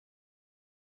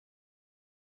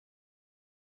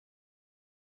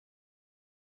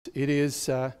It is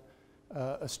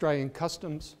Australian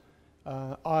customs.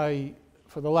 I,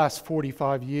 for the last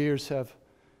 45 years,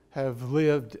 have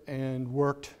lived and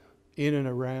worked in and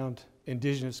around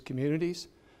Indigenous communities.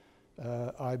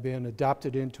 I've been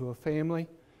adopted into a family,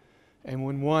 and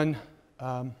when one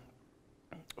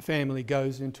family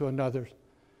goes into another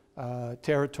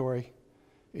territory,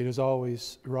 it is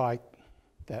always right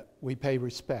that we pay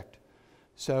respect.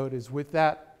 So it is with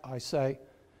that I say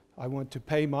I want to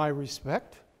pay my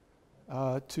respect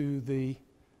to the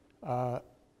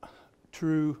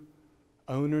true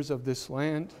owners of this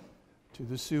land, to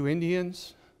the Sioux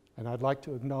Indians, and I'd like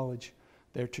to acknowledge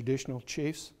their traditional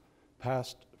chiefs,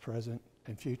 past, present,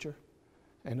 and future,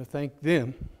 and to thank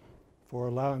them for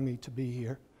allowing me to be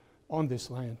here on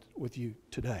this land with you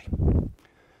today.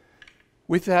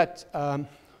 With that,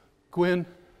 Gwen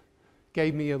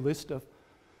gave me a list of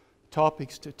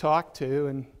topics to talk to,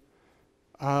 and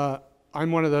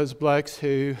I'm one of those blokes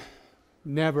who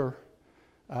never,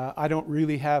 I don't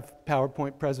really have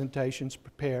PowerPoint presentations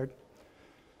prepared.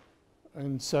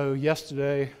 And so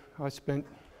yesterday I spent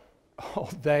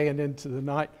all day and into the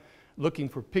night looking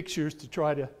for pictures to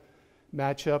try to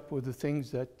match up with the things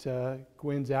that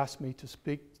Gwen's asked me to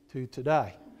speak to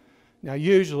today. Now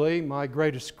usually my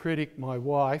greatest critic, my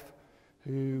wife,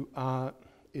 who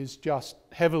is just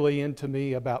heavily into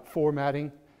me about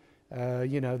formatting,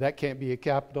 you know, that can't be a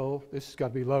capital, this has got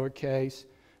to be lowercase,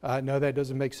 no, that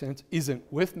doesn't make sense, isn't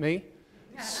with me.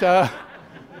 So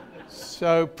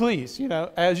please, you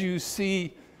know, as you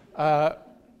see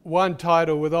one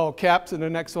title with all caps and the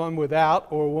next one without,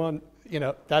 or one, you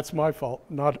know, that's my fault,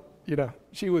 not, you know,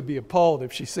 she would be appalled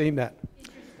if she's seen that. It's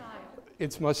your style.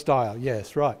 It's my style,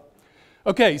 yes, right.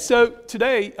 Okay, so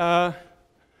today,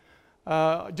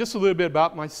 just a little bit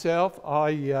about myself.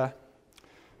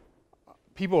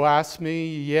 People ask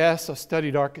me, yes, I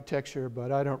studied architecture,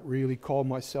 but I don't really call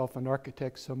myself an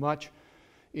architect so much.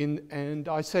 And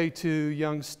I say to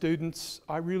young students,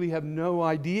 I really have no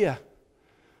idea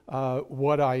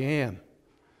what I am,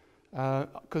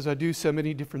 because I do so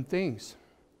many different things.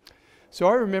 So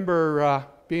I remember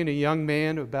being a young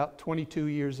man, about 22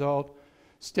 years old,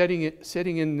 sitting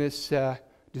in this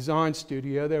design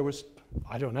studio. There was,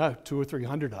 I don't know, 200 or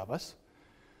 300 of us.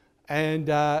 And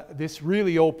this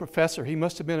really old professor, he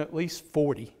must have been at least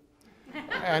 40.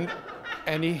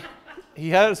 and he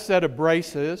had a set of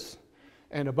braces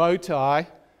and a bow tie.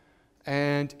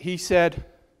 And he said,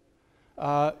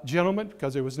 gentlemen,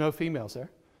 because there was no females there,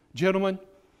 gentlemen,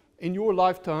 in your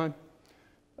lifetime,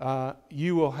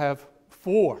 you will have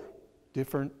 4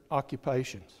 different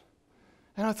occupations.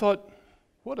 And I thought,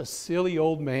 what a silly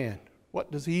old man.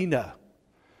 What does he know?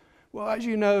 Well, as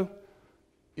you know,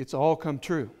 it's all come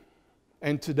true.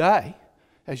 And today,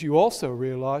 as you also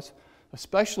realize,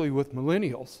 especially with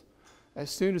millennials,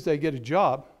 as soon as they get a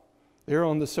job, they're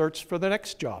on the search for the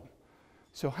next job.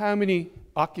 So how many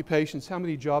occupations, how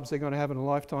many jobs they're going to have in a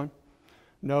lifetime?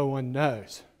 No one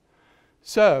knows.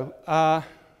 So,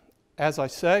 as I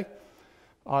say,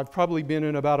 I've probably been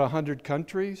in about 100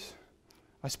 countries.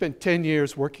 I spent 10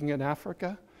 years working in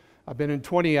Africa. I've been in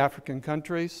 20 African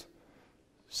countries.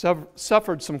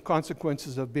 Suffered some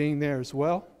consequences of being there as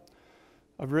well.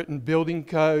 I've written building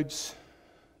codes.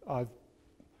 I've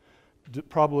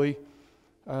probably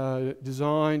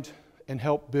designed and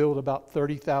helped build about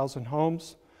 30,000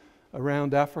 homes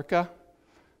around Africa.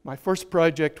 My first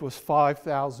project was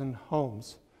 5,000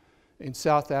 homes in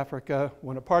South Africa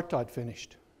when apartheid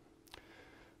finished.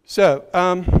 So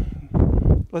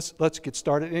let's get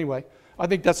started. Anyway, I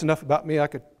think that's enough about me. I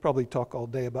could probably talk all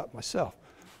day about myself.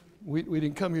 We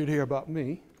didn't come here to hear about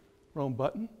me. Wrong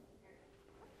button.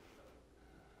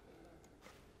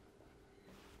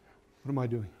 What am I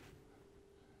doing?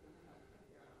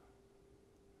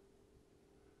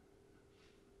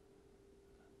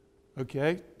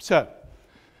 Okay, so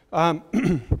I'm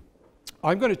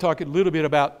going to talk a little bit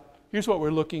about, here's what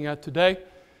we're looking at today.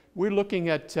 We're looking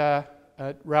at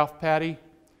Ralph Patty,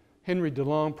 Henry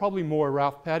DeLong, probably more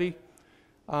Ralph Patty.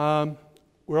 We're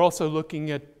also looking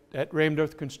at rammed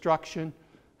earth construction,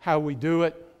 how we do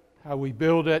it, how we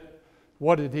build it,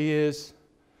 what it is,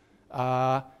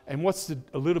 and what's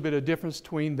a little bit of difference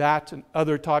between that and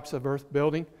other types of earth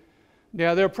building.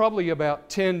 Now, there are probably about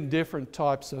 10 different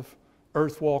types of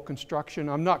earth wall construction.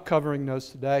 I'm not covering those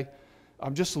today.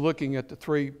 I'm just looking at the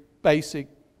 3 basic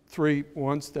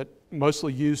ones that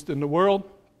mostly used in the world.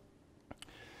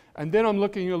 And then I'm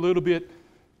looking a little bit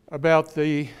about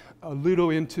a little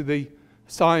into the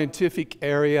scientific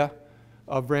area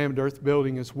of rammed earth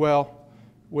building as well,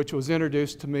 which was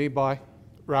introduced to me by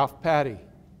Ralph Patty.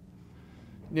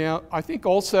 Now, I think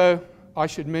also I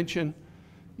should mention,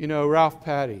 you know, Ralph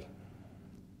Patty.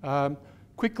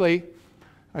 Quickly,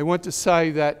 I want to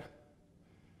say that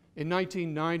in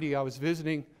 1990 I was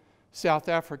visiting South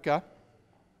Africa,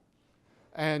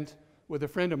 and with a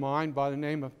friend of mine by the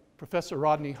name of Professor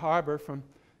Rodney Harbour from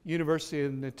University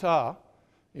of Natal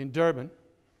in Durban.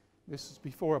 This is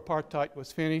before apartheid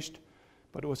was finished,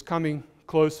 but it was coming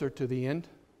closer to the end.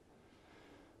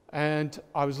 And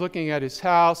I was looking at his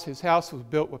house. His house was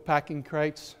built with packing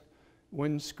crates,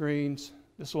 windscreens.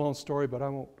 This is a long story, but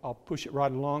I'll push it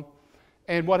right along.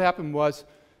 And what happened was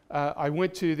I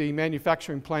went to the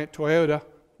manufacturing plant, Toyota,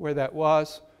 where that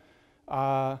was.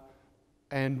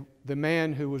 And the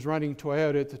man who was running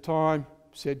Toyota at the time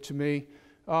said to me,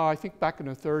 oh, I think back in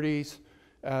the 30s,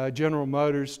 General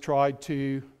Motors tried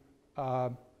to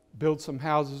build some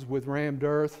houses with rammed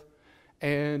earth.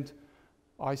 And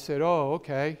I said, oh,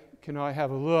 okay, can I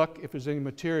have a look if there's any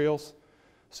materials?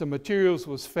 Some materials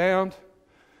was found,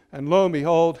 and lo and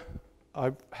behold,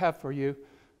 I have for you,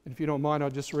 and if you don't mind,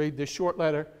 I'll just read this short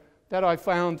letter that I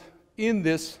found in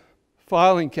this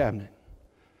filing cabinet.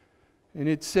 And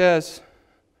it says,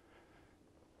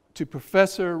 to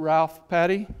Professor Ralph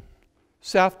Patty,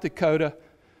 South Dakota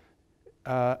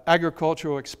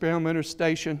Agricultural Experimenter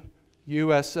Station,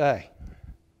 USA.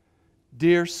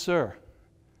 Dear Sir,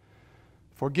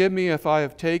 forgive me if I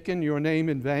have taken your name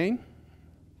in vain,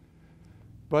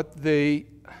 but the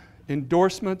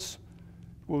endorsements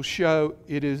will show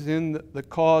it is in the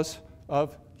cause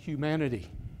of humanity.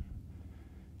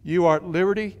 You are at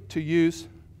liberty to use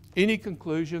any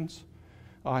conclusions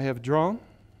I have drawn.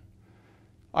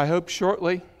 I hope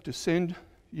shortly to send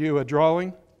you a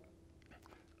drawing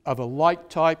of a light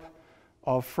type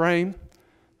of frame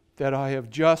that I have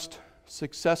just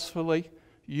successfully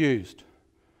used.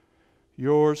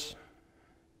 Yours,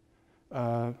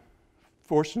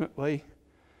 fortunately,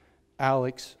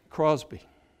 Alex Crosby.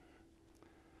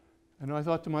 And I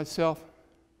thought to myself,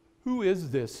 who is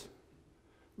this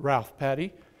Ralph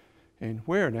Patty? And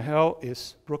where in the hell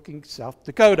is Brookings, South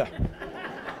Dakota?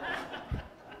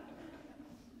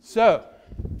 So,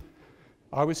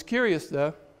 I was curious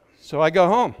though, so I go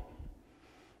home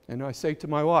and I say to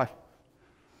my wife,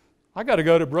 I got to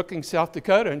go to Brookings, South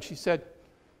Dakota. And she said,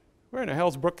 where in the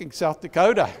hell's Brookings, South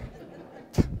Dakota?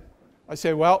 I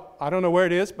said, well, I don't know where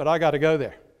it is, but I got to go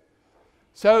there.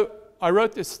 So I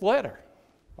wrote this letter.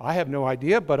 I have no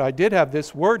idea, but I did have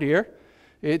this word here.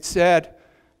 It said,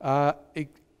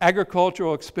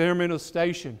 Agricultural Experimental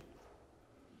Station.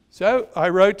 So I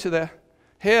wrote to the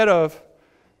head of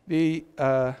the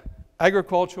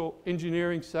Agricultural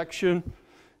Engineering Section,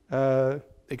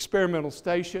 Experimental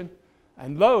Station,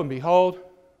 and lo and behold,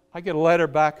 I get a letter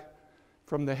back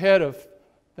from the head of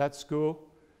that school,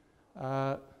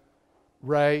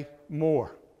 Ray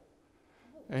Moore.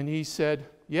 And he said,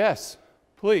 yes,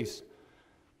 please,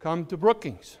 come to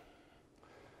Brookings.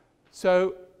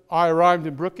 So I arrived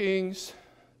in Brookings.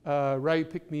 Ray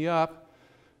picked me up,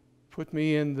 put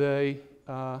me in the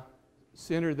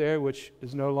center there, which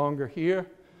is no longer here.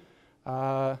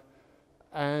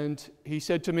 And he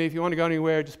said to me, if you want to go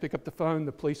anywhere, just pick up the phone.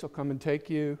 The police will come and take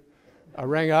you. I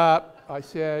rang up. I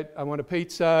said, I want a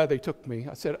pizza. They took me.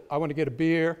 I said, I want to get a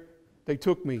beer. They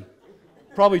took me.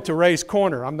 Probably to Ray's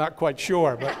Corner. I'm not quite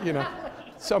sure, but, you know,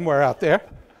 somewhere out there.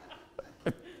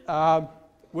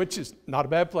 Which is not a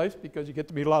bad place because you get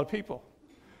to meet a lot of people.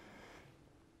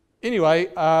 Anyway,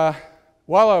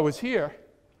 while I was here,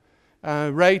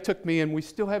 Ray took me, and we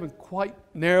still haven't quite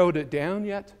narrowed it down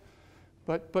yet,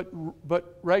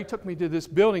 but Ray took me to this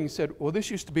building and said, well, this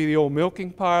used to be the old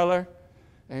milking parlor,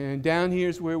 and down here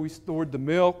is where we stored the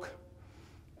milk,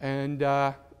 and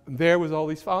there was all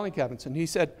these filing cabinets. And he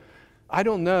said, I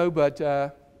don't know, but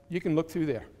you can look through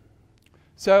there.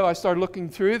 So I started looking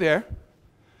through there,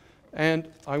 and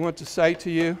I want to say to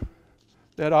you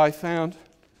that I found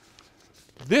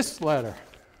this letter,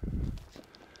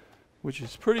 which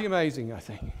is pretty amazing, I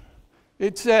think.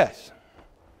 It says,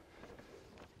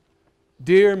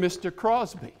 Dear Mr.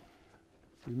 Crosby.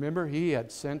 Remember, he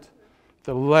had sent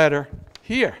the letter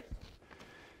here.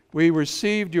 We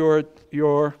received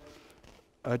your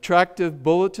attractive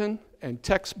bulletin and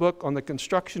textbook on the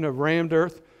construction of rammed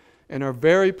earth and are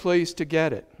very pleased to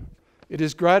get it. It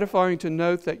is gratifying to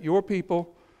note that your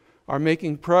people are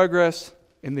making progress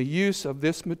in the use of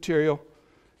this material,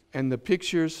 and the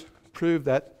pictures prove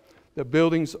that the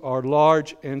buildings are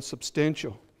large and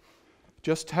substantial.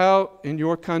 Just how in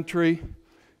your country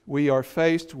we are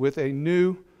faced with a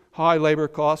new high labor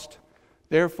cost,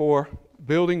 therefore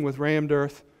building with rammed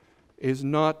earth is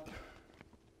not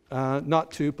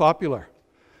too popular.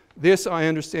 This, I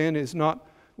understand, is not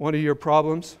one of your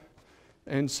problems,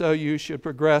 and so you should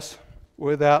progress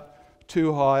without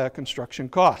too high a construction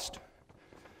cost.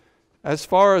 As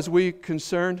far as we're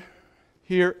concerned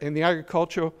here in the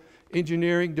Agricultural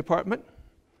Engineering Department,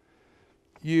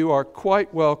 you are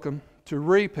quite welcome to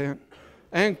reprint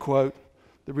and quote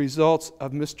the results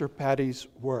of Mr. Patty's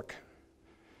work.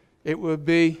 It would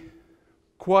be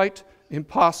quite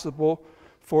impossible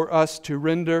for us to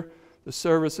render the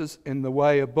services in the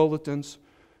way of bulletins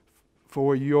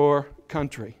for your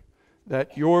country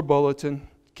that your bulletin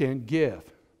can give.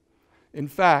 In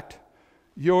fact,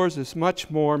 yours is much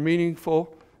more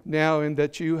meaningful now in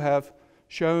that you have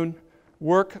shown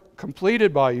work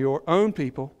completed by your own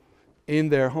people in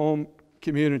their home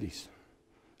communities.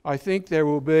 I think there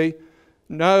will be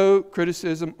no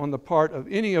criticism on the part of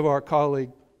any of our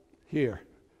colleagues here.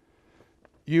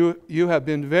 You have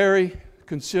been very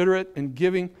considerate in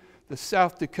giving the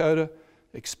South Dakota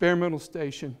Experimental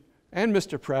Station and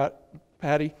Mr.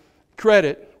 Patty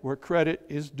credit where credit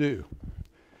is due.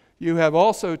 You have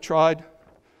also tried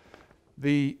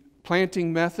the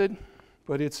planting method,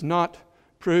 but it's not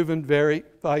proven very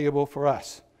valuable for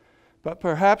us. But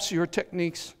perhaps your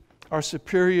techniques are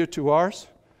superior to ours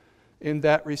in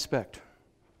that respect.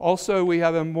 Also, we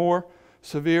have a more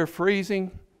severe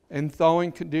freezing and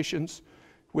thawing conditions,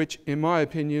 which in my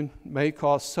opinion may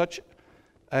cause such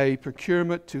a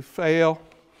procurement to fail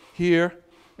here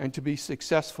and to be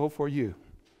successful for you.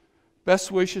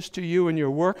 Best wishes to you in your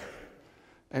work,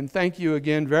 and thank you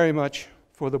again very much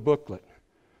for the booklet.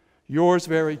 Yours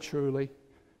very truly,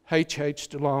 H.H.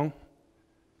 DeLong,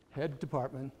 Head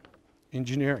Department,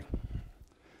 Engineering.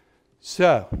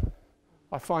 So,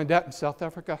 I find that in South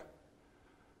Africa.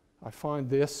 I find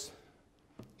this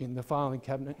in the filing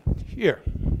cabinet here.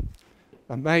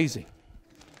 Amazing.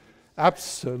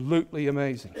 Absolutely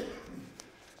amazing.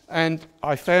 And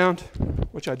I found,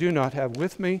 which I do not have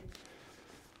with me,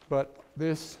 but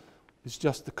this is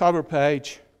just the cover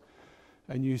page.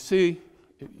 And you see,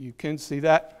 you can see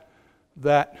that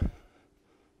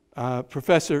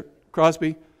Professor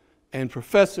Crosby and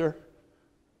Professor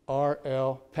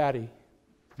R.L. Patty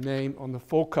name on the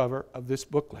full cover of this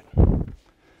booklet.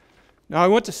 Now I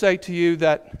want to say to you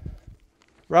that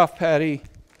Ralph Patty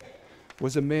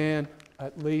was a man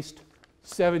at least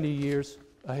 70 years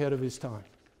ahead of his time.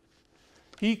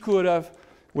 He could have,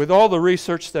 with all the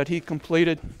research that he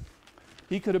completed,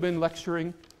 he could have been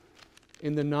lecturing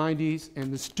in the 90s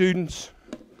and the students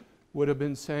would have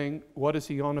been saying, what is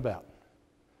he on about?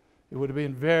 It would have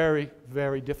been very,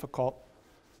 very difficult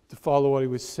to follow what he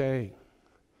was saying.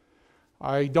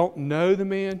 I don't know the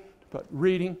man, but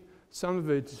reading some of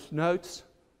his notes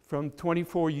from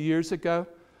 24 years ago,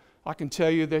 I can tell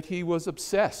you that he was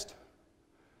obsessed.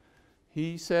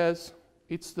 He says,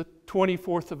 it's the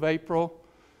 24th of April,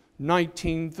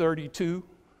 1932.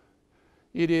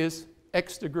 It is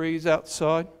X degrees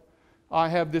outside. I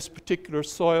have this particular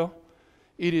soil.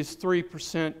 It is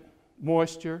 3%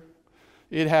 moisture.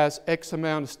 It has X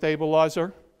amount of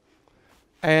stabilizer.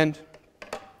 And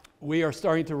we are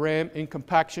starting to ram in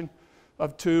compaction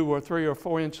of 2 or 3 or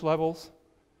 4 inch levels.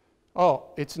 Oh,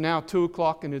 it's now 2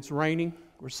 o'clock and it's raining.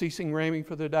 We're ceasing raining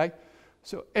for the day.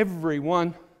 So every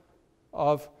one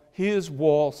of his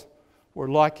walls were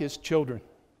like his children,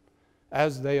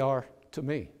 as they are to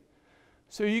me.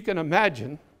 So you can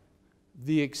imagine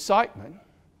the excitement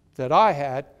that I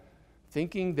had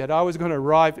thinking that I was going to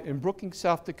arrive in Brookings,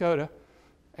 South Dakota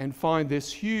and find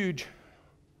this huge,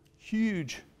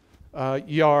 huge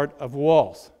yard of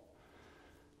walls.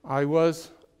 I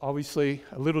was obviously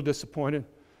a little disappointed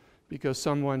because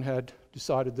someone had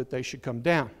decided that they should come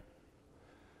down.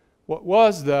 What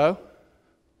was, though,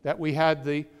 that we had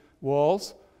the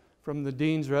walls from the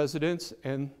dean's residence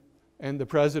and the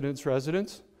president's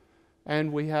residence,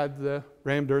 and we had the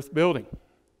rammed earth building.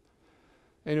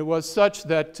 And it was such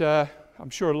that I'm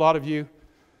sure a lot of you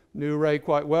knew Ray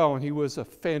quite well, and he was a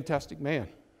fantastic man.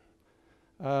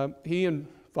 He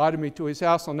invited me to his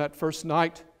house on that first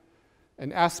night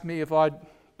and asked me if I'd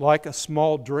like a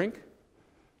small drink.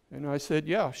 And I said,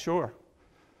 yeah, sure.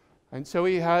 And so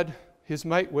he had his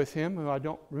mate with him, who I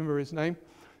don't remember his name,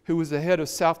 who was the head of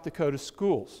South Dakota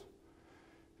schools.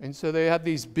 And so they had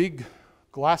these big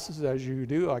glasses, as you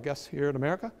do, I guess, here in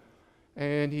America.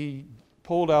 And he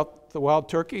pulled out the wild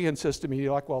turkey and says to me,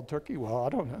 you like wild turkey? Well, I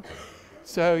don't know.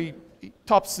 So he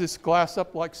tops this glass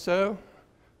up like so.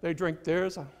 They drink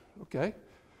theirs. Okay.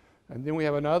 And then we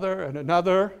have another and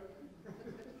another.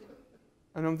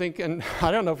 And I'm thinking, I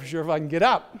don't know for sure if I can get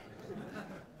up.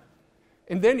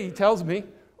 And then he tells me,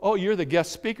 oh, you're the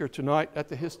guest speaker tonight at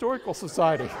the Historical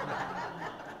Society.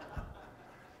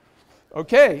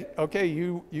 Okay,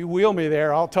 you wheel me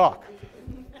there, I'll talk.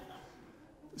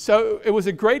 So it was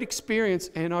a great experience,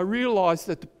 and I realized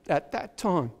that at that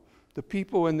time, the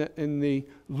people in the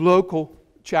local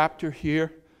chapter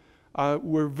here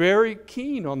were very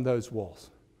keen on those walls,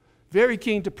 very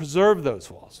keen to preserve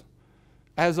those walls,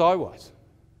 as I was.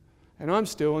 And I'm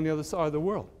still on the other side of the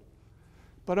world.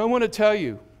 But I want to tell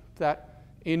you that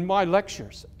in my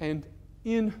lectures and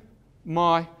in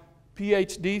my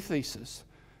PhD thesis,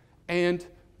 and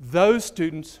those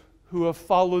students who have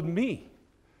followed me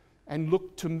and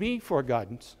looked to me for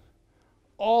guidance,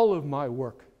 all of my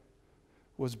work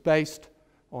was based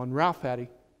on Ralph Hattie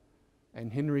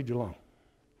and Henry DeLong.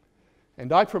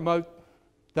 And I promote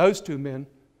those two men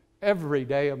every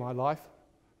day of my life,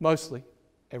 mostly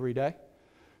every day,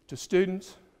 to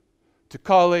students, to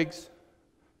colleagues,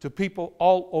 to people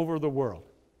all over the world.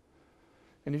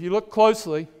 And if you look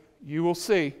closely, you will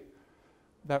see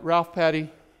that Ralph Hattie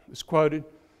is quoted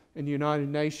in the United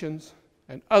Nations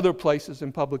and other places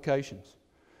in publications.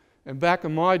 And back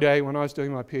in my day, when I was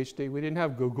doing my PhD, we didn't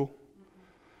have Google.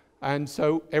 And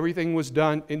so everything was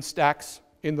done in stacks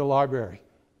in the library,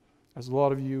 as a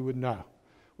lot of you would know.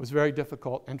 It was very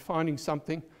difficult, and finding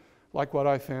something like what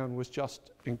I found was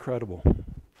just incredible.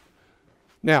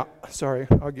 Now, sorry,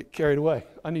 I'll get carried away.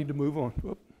 I need to move on.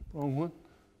 Whoop, wrong one.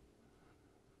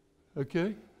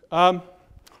 Okay. All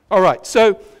right,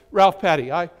 so Ralph Hattie.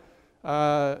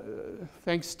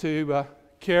 Thanks to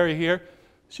Carrie here.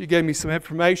 She gave me some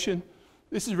information.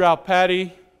 This is Ralph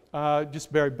Hattie, just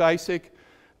very basic.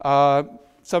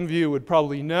 Some of you would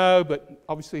probably know, but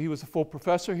obviously he was a full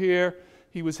professor here.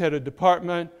 He was head of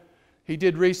department. He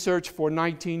did research for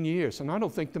 19 years, and I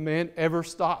don't think the man ever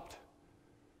stopped.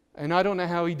 And I don't know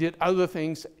how he did other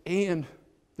things and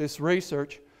this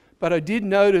research, but I did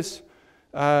notice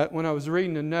when I was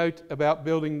reading a note about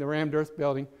building the rammed earth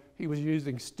building, he was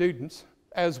using students,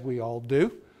 as we all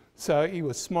do, so he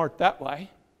was smart that way.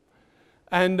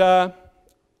 And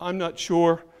I'm not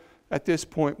sure at this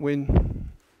point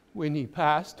when he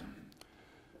passed,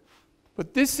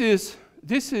 but this is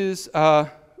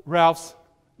Ralph's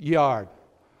yard.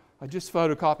 I just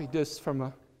photocopied this from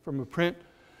a print,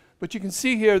 but you can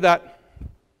see here that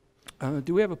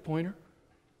do we have a pointer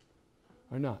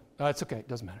or not? It's okay, it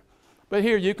doesn't matter. But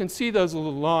here you can see those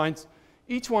little lines.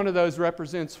 Each one of those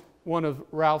represents one of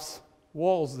Ralph's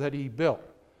walls that he built.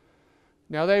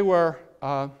 Now they were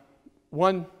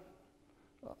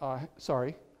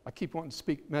sorry, I keep wanting to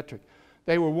speak metric.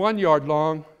 They were 1 yard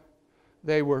long.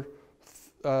 They were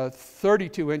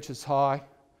 32 inches high.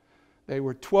 They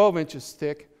were 12 inches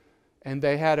thick, and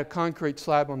they had a concrete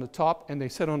slab on the top, and they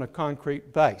sit on a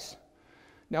concrete base.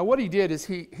 Now what he did is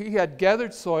he had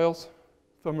gathered soils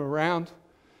from around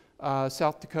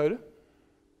South Dakota,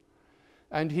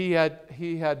 and he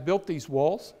had built these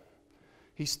walls.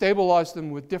 He stabilized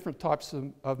them with different types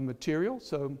of material,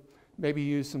 so maybe he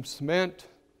used some cement,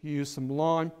 he used some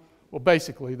lime. Well,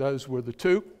 basically those were the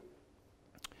two.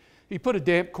 He put a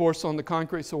damp course on the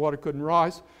concrete so water couldn't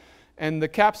rise, and the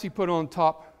caps he put on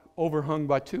top overhung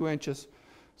by 2 inches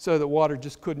so that water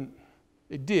just couldn't,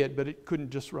 it did, but it couldn't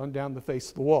just run down the face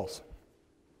of the walls.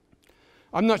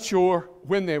 I'm not sure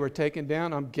when they were taken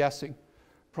down. I'm guessing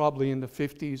probably in the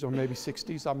 50s or maybe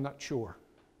 60s. I'm not sure.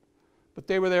 But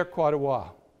they were there quite a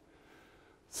while.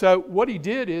 So what he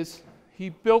did is he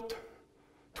built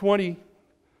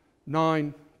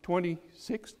 29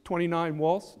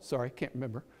 walls. Sorry, I can't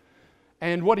remember.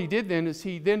 And what he did then is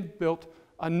he then built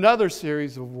another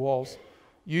series of walls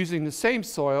using the same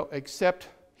soil, except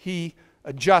he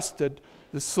adjusted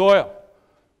the soil.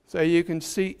 So you can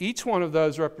see each one of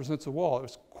those represents a wall.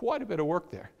 There's quite a bit of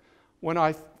work there. When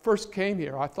I first came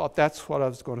here, I thought that's what I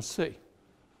was going to see.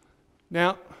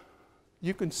 Now,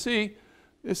 you can see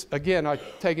this, again, I've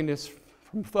taken this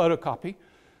from photocopy,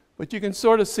 but you can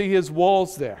sort of see his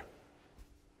walls there.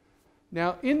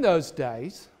 Now, in those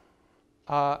days,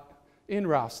 in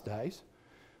Ralph's days,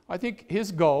 I think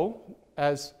his goal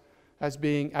as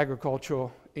being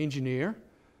agricultural engineer,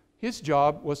 his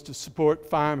job was to support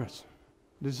farmers.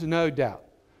 There's no doubt.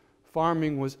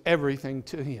 Farming was everything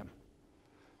to him.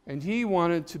 And he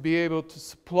wanted to be able to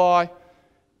supply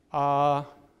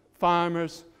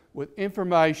farmers with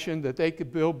information that they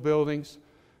could build buildings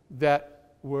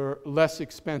that were less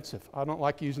expensive. I don't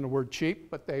like using the word cheap,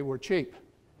 but they were cheap.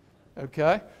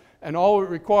 Okay? And all it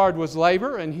required was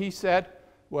labor, and he said,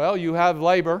 well, you have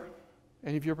labor,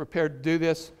 and if you're prepared to do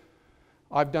this,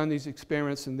 I've done these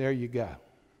experiments, and there you go.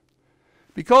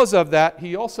 Because of that,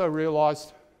 he also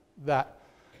realized that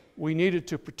we needed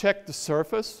to protect the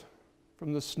surface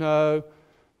from the snow,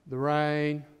 the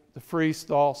rain, the freeze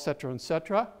thaw, etc.,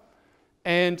 etc.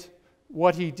 And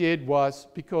what he did was,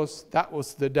 because that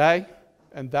was the day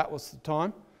and that was the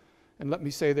time, and let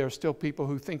me say there are still people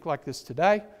who think like this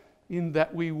today, in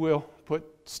that we will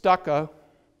put stucco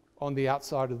on the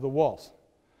outside of the walls.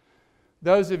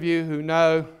 Those of you who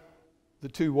know the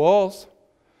two walls,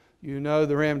 you know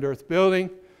the rammed earth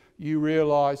building, you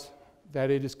realize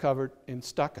that it is covered in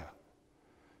stucco.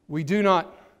 We do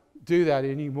not do that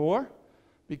anymore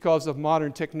because of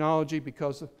modern technology,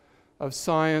 because of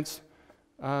science.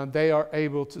 They are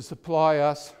able to supply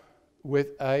us with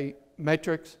a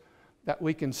matrix that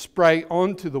we can spray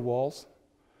onto the walls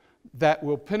that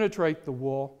will penetrate the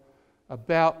wall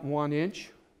about 1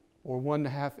 inch or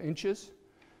 1.5 inches.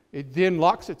 It then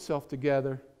locks itself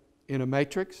together in a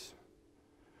matrix,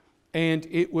 and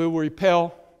it will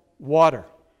repel water.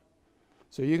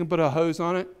 So you can put a hose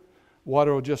on it,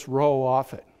 water will just roll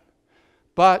off it.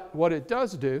 But what it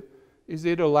does do is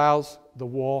it allows the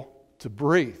wall to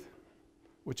breathe,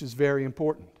 which is very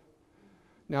important.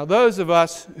 Now, those of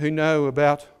us who know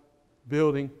about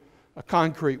building a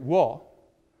concrete wall,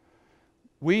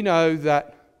 we know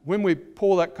that when we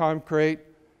pull that concrete,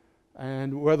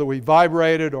 and whether we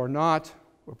vibrate it or not,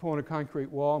 we're pulling a concrete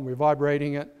wall and we're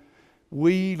vibrating it,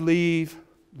 we leave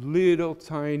little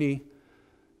tiny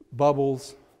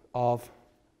bubbles of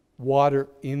water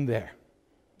in there.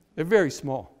 They're very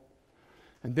small.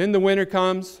 And then the winter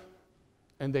comes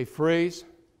and they freeze,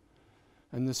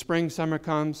 and the spring, summer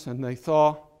comes and they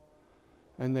thaw,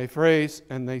 and they freeze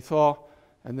and they thaw,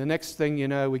 and the next thing you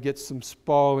know, we get some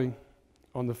spalling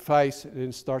on the face and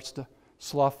it starts to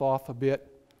slough off a bit.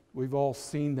 We've all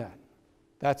seen that.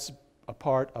 That's a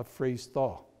part of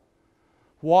freeze-thaw.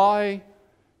 Why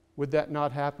would that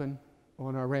not happen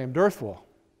on our rammed earth wall,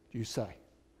 you say?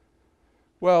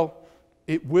 Well,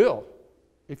 it will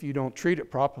if you don't treat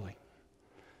it properly.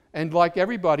 And like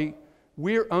everybody,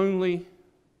 we're only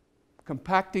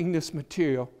compacting this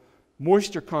material.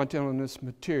 Moisture content on this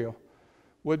material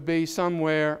would be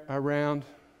somewhere around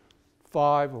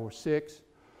 5 or 6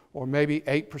 or maybe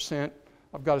 8%.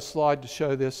 I've got a slide to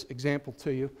show this example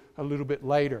to you a little bit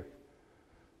later.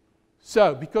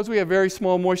 So, because we have very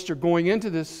small moisture going into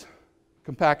this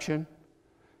compaction,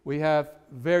 we have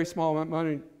very small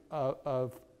amount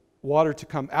of water to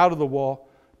come out of the wall,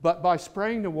 but by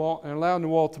spraying the wall and allowing the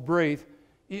wall to breathe,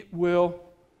 it will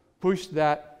push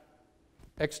that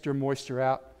extra moisture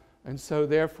out, and so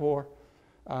therefore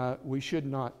we should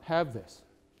not have this.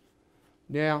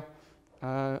 Now,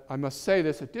 I must say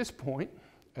this at this point.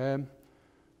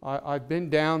 I've been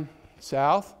down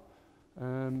south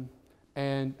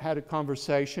and had a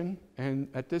conversation, and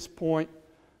at this point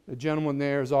the gentleman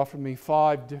there has offered me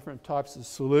 5 different types of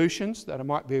solutions that I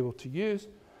might be able to use.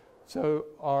 So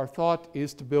our thought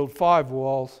is to build 5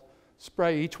 walls,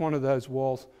 spray each one of those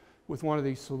walls with one of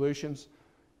these solutions,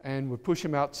 and we'll push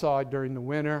them outside during the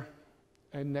winter,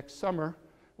 and next summer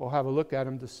we'll have a look at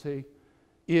them to see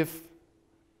if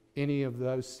any of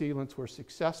those sealants were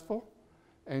successful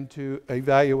and to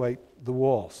evaluate the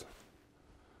walls.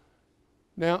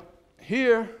 Now,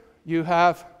 here you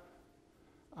have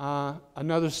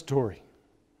another story.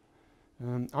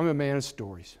 I'm a man of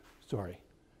stories. Sorry.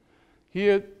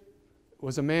 Here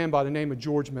was a man by the name of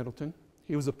George Middleton.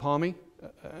 He was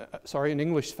an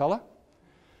English fella.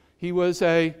 He was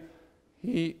an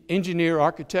engineer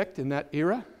architect in that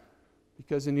era,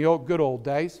 because in the good old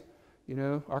days, you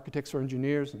know, architects were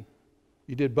engineers, and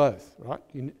you did both, right?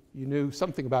 You knew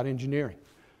something about engineering.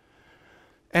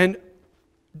 And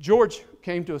George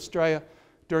came to Australia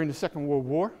during the Second World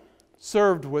War,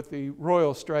 served with the Royal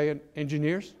Australian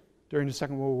Engineers during the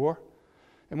Second World War.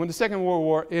 And when the Second World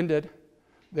War ended,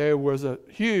 there was a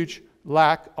huge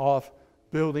lack of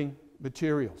building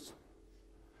materials.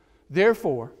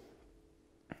 Therefore,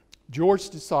 George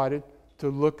decided to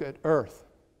look at earth.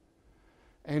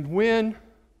 And when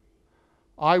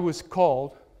I was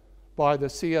called by the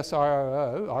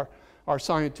CSIRO, our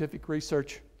scientific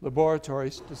research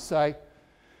laboratories, to say,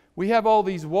 we have all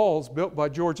these walls built by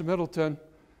George Middleton,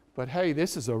 but hey,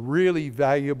 this is a really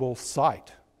valuable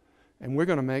site, and we're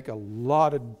going to make a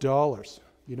lot of dollars.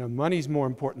 You know, money's more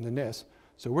important than this,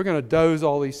 so we're going to doze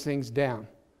all these things down.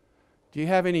 Do you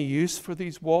have any use for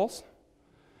these walls?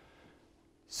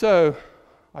 So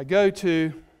I go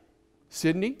to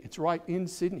Sydney. It's right in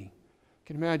Sydney. You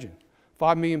can imagine.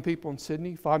 5 million people in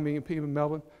Sydney, 5 million people in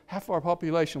Melbourne. Half our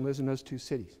population lives in those 2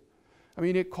 cities. I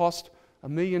mean, it cost $1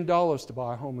 million to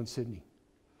buy a home in Sydney.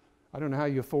 I don't know how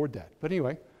you afford that. But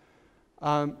anyway,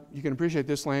 you can appreciate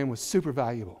this land was super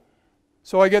valuable.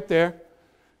 So I get there,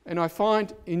 and I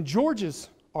find in George's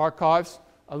archives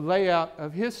a layout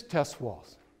of his test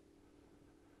walls.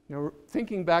 Now,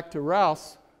 thinking back to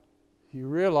Rouse, you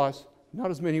realize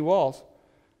not as many walls,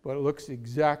 but it looks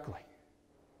exactly.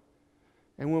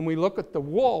 And when we look at the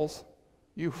walls,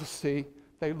 you will see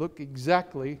they look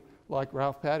exactly like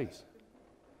Ralph Patty's.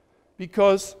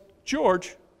 because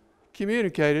George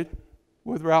communicated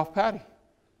with Ralph Patty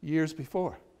years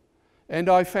before. And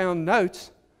I found notes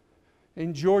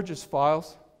in George's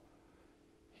files,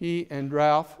 he and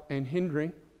Ralph and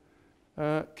Hindring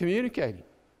communicating.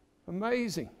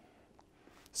 Amazing.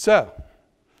 So,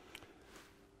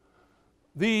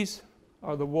 these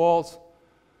are the walls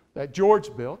that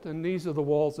George built, and these are the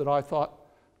walls that I thought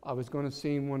I was going to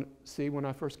see when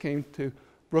I first came to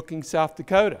Brookings, South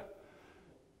Dakota.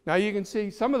 Now you can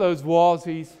see some of those walls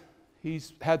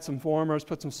he's had some formers,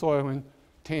 put some soil in,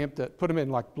 tamped it, put them in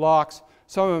like blocks.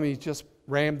 Some of them he's just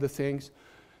rammed the things.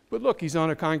 But look, he's on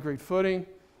a concrete footing.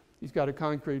 He's got a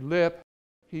concrete lip.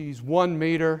 He's 1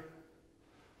 meter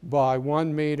by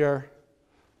 1 meter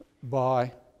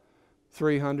by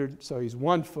 300. So he's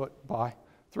 1 foot by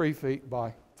 3 feet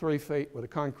by 3 feet with a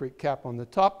concrete cap on the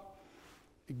top.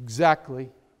 Exactly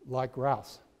like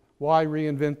Ralph's. Why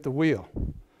reinvent the wheel?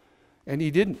 And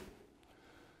he didn't.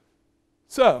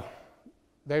 So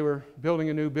they were building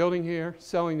a new building here,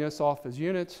 selling this off as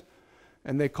units,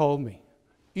 and they called me.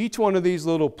 Each one of these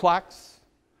little plaques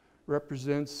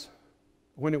represents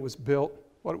when it was built,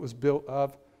 what it was built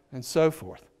of, and so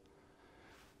forth.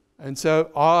 And so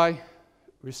I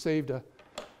received a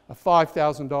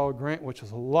 $5,000 grant, which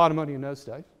was a lot of money in those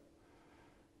days.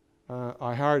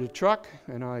 I hired a truck,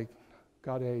 and I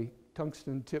got a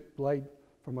tungsten tip blade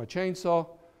for my chainsaw,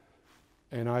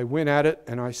 and I went at it,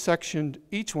 and I sectioned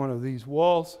each one of these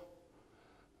walls.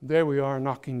 There we are,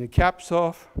 knocking the caps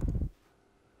off.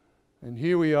 And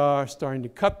here we are, starting to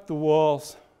cut the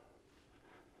walls,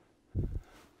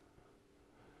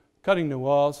 cutting the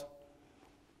walls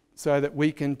so that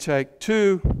we can take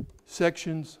 2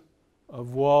 sections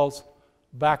of walls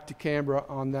back to Canberra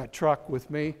on that truck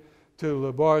with me to the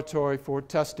laboratory for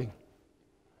testing.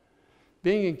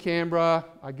 Being in Canberra,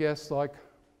 I guess like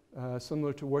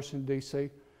similar to Washington, D.C.,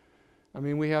 I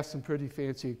mean, we have some pretty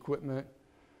fancy equipment.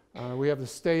 We have the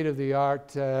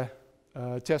state-of-the-art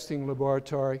testing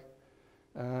laboratory.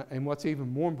 And what's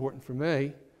even more important for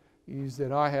me is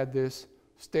that I had this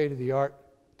state-of-the-art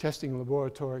testing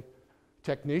laboratory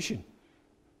technician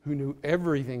who knew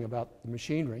everything about the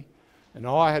machinery. And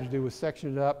all I had to do was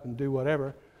section it up and do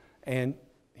whatever. And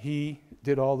he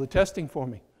did all the testing for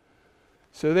me.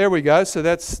 So there we go. So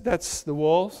that's the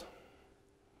walls.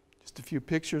 Just a few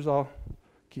pictures. I'll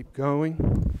keep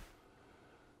going.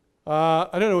 I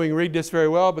don't know if we can read this very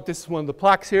well, but this is one of the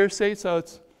plaques here. See, so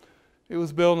it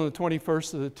was built on the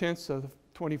 21st of the 10th, so the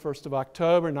 21st of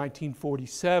October,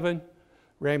 1947.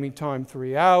 Ramming time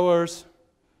 3 hours.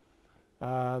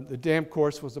 The damp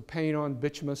course was a paint-on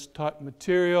bituminous type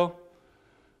material.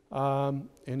 And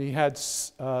he had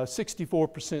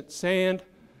 64% sand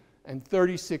and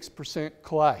 36%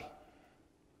 clay.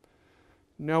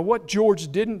 Now what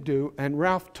George didn't do, and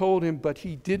Ralph told him, but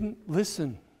he didn't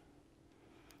listen,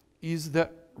 is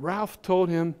that Ralph told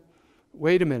him,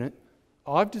 wait a minute,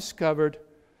 I've discovered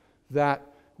that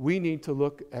we need to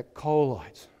look at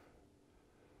colloids.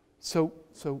 So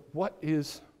what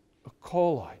is a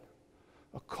colloid?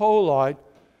 A colloid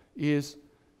is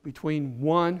between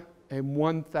 1 and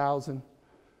 1,000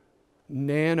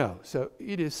 nano. So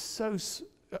it is so, so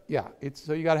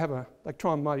you got to have an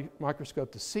electron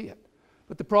microscope to see it.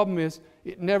 But the problem is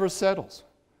it never settles.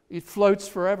 It floats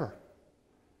forever.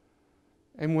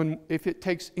 And if it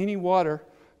takes any water,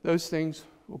 those things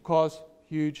will cause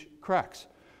huge cracks.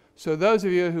 So those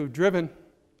of you who've driven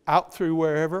out through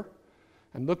wherever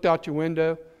and looked out your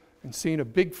window and seen a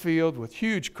big field with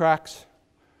huge cracks,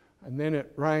 and then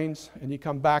it rains and you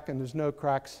come back and there's no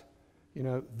cracks, you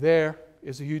know, there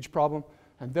is a huge problem.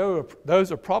 And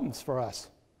those are problems for us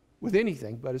with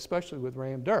anything, but especially with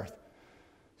rammed earth.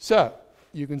 So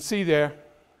you can see there,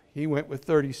 he went with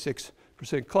 36%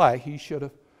 clay. He should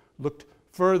have looked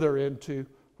further into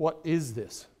what is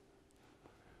this.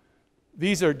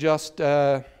 These are just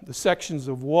the sections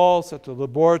of walls at the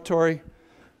laboratory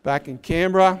back in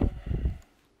Canberra.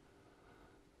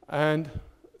 And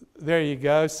there you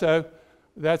go. So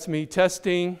that's me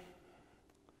testing.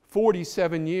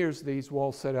 47 years these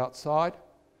walls sit outside.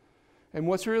 And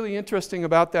what's really interesting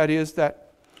about that is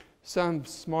that some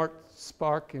smart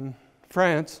spark in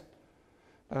France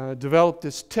developed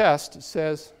this test. It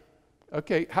says,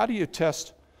 okay, how do you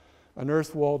test an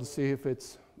earth wall to see if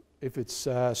it's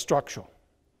structural?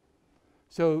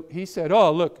 So he said,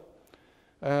 oh, look,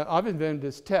 I've invented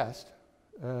this test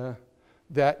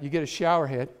that you get a shower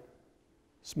head,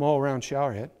 small round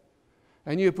shower head,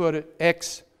 and you put it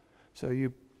X. So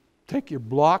you take your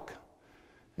block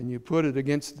and you put it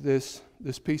against this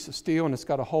piece of steel, and it's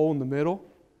got a hole in the middle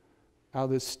out of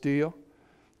this steel.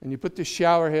 And you put this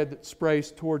shower head that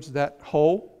sprays towards that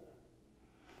hole,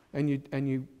 and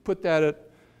you put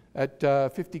that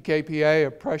at 50 kPa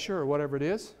of pressure or whatever it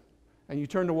is, and you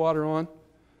turn the water on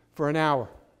for an hour.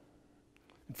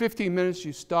 In 15 minutes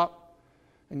you stop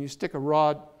and you stick a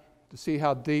rod to see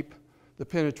how deep the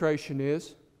penetration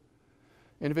is.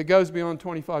 And if it goes beyond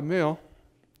 25 mil,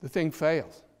 the thing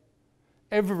fails.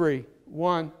 Every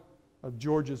one of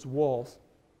George's walls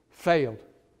failed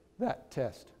that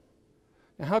test.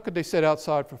 Now, how could they sit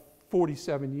outside for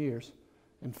 47 years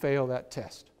and fail that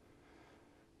test?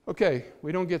 Okay,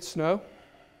 we don't get snow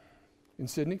in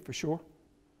Sydney, for sure.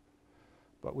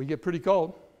 But we get pretty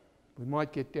cold. We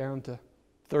might get down to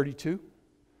 32.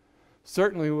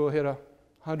 Certainly we'll hit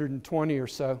 120 or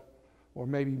so, or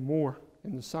maybe more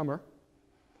in the summer.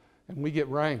 And we get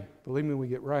rain. Believe me, we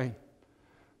get rain.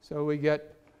 So we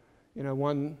get,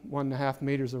 1.5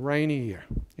 meters of rain a year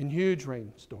in huge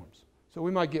rainstorms. So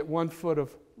we might get 1 foot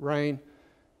of rain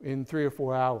in 3 or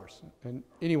 4 hours. And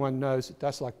anyone knows that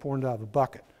that's like pouring out of a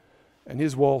bucket. And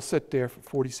his walls sit there for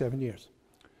 47 years.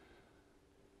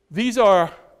 These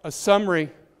are a summary.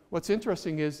 What's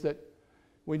interesting is that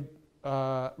when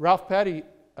Ralph Patty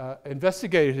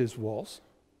investigated his walls,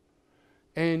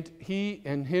 and he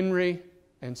and Henry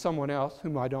and someone else,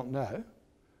 whom I don't know,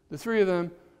 the three of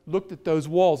them looked at those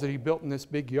walls that he built in this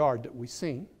big yard that we've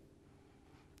seen,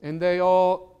 and they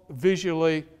all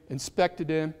visually inspected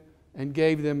them and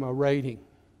gave them a rating.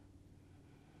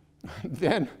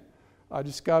 Then I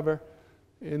discover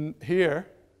in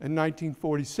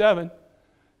 1947,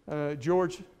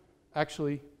 George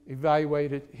actually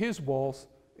evaluated his walls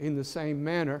in the same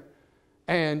manner.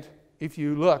 And if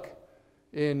you look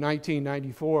in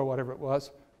 1994 or whatever it was,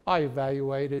 I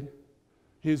evaluated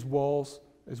his walls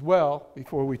as well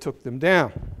before we took them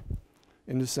down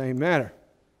in the same manner.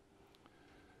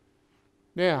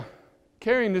 Now,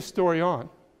 carrying this story on,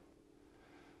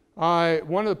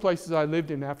 one of the places I lived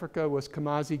in Africa was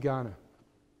Kumasi, Ghana.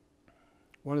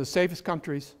 One of the safest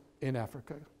countries in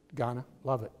Africa, Ghana.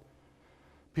 Love it.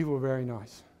 People were very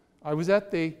nice. I was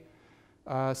at the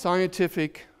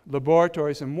scientific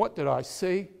laboratories, and what did I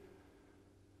see?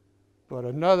 But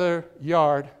another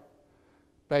yard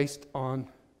based on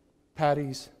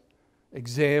Patty's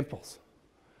examples.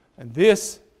 And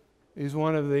this is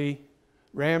one of the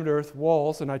rammed earth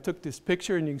walls, and I took this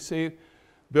picture, and you can see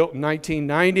built in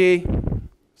 1990,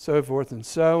 so forth and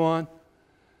so on.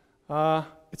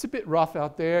 It's a bit rough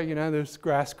out there, there's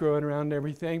grass growing around and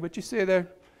everything, but you see there,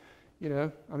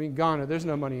 Ghana, there's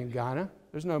no money in Ghana.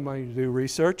 There's no money to do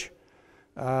research,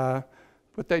 but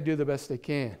they do the best they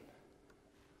can.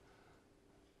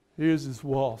 Here's his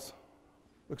walls.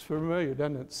 Looks familiar,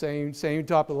 doesn't it? Same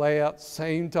type of layout,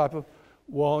 same type of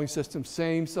walling system,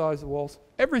 same size of walls,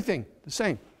 everything the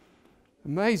same.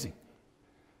 Amazing.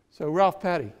 So Ralph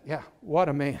Patty, yeah, what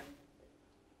a man.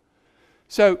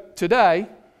 So today,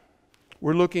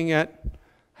 we're looking at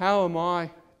how am I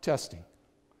testing?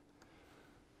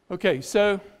 Okay,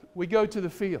 so we go to the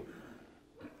field.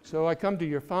 So I come to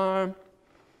your farm,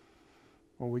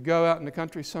 or we go out in the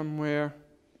country somewhere,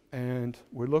 and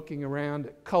we're looking around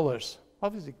at colors.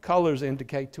 Obviously, colors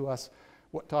indicate to us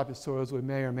what type of soils we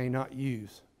may or may not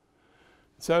use.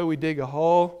 So we dig a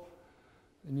hole,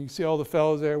 and you can see all the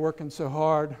fellows there working so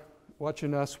hard,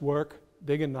 watching us work,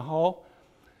 digging the hole.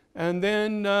 And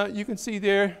then you can see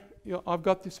there, I've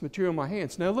got this material in my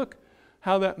hands. Now look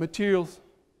how that material's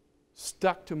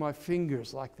stuck to my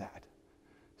fingers like that.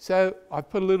 So I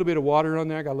put a little bit of water on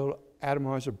there. I got a little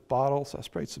atomizer bottle, so I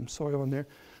sprayed some soil in there.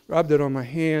 Rubbed it on my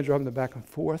hands, rubbed them back and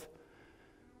forth.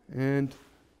 And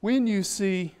when you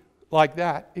see like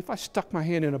that, if I stuck my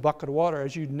hand in a bucket of water,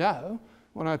 as you know,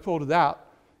 when I pulled it out,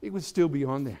 it would still be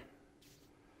on there.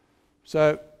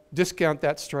 So discount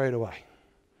that straight away.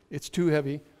 It's too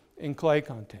heavy in clay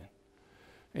content.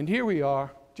 And here we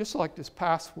are, just like this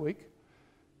past week,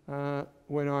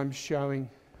 when I'm showing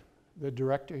the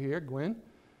director here, Gwen,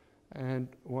 and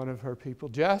one of her people,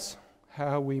 Jess,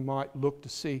 how we might look to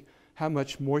see how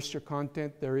much moisture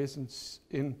content there is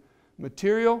in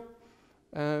material.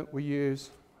 We use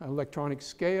an electronic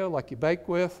scale like you bake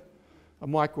with, a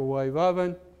microwave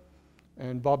oven,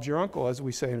 and Bob's your uncle, as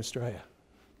we say in Australia.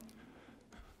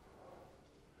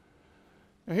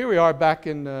 Now here we are back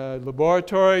in the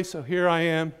laboratory. So here I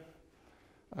am.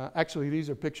 Actually, these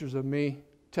are pictures of me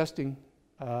testing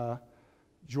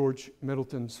George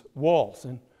Middleton's walls.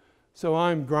 And so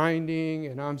I'm grinding,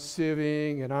 and I'm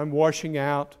sieving, and I'm washing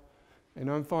out,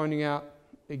 and I'm finding out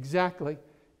exactly,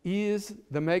 is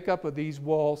the makeup of these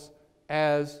walls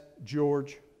as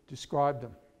George described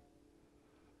them?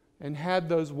 And had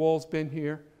those walls been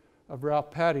here of Ralph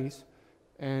Patty's,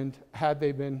 and had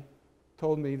they been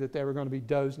told me that they were going to be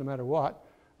doughs no matter what,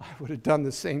 I would have done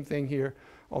the same thing here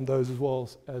on those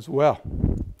as well.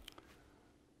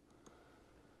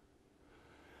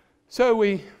 So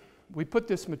we put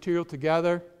this material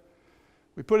together.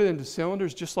 We put it into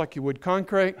cylinders just like you would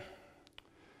concrete.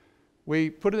 We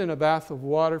put it in a bath of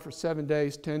water for 7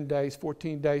 days, 10 days,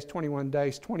 14 days, 21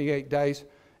 days, 28 days,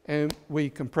 and we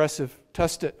compressive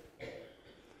test it.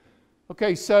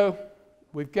 Okay, so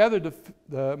we've gathered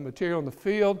the material in the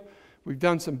field. We've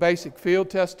done some basic field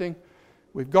testing.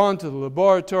 We've gone to the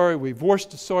laboratory. We've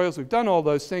washed the soils. We've done all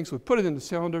those things. We've put it into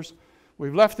cylinders.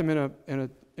 We've left them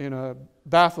in a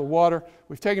bath of water.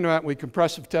 We've taken them out and we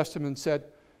compressive tested them and said,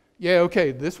 yeah,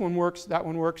 okay, this one works, that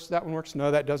one works, that one works. No,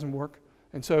 that doesn't work,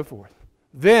 and so forth.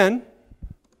 Then,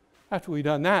 after we've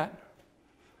done that,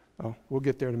 oh, we'll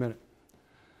get there in a minute.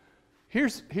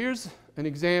 Here's an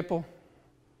example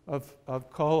of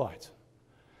colloids.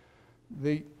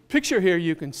 The picture here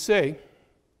you can see,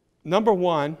 number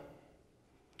one,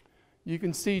 you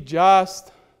can see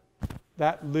just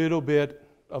that little bit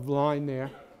of line there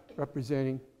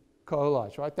representing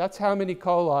colloids, right? That's how many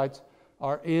colloids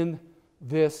are in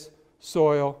this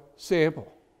soil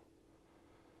sample.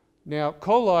 Now,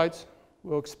 colloids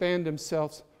will expand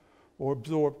themselves or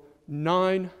absorb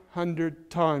 900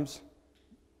 times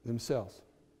themselves.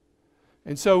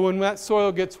 And so when that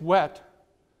soil gets wet,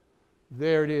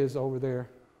 there it is over there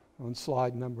on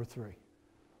slide number 3.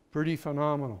 Pretty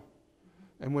phenomenal.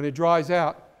 And when it dries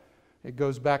out, it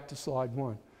goes back to slide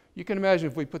 1. You can imagine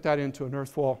if we put that into an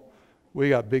earth wall, we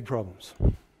got big problems.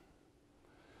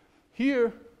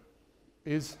 Here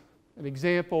is an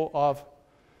example of,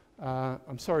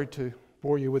 I'm sorry to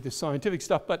bore you with this scientific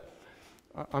stuff, but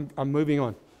I'm moving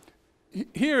on.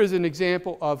 Here is an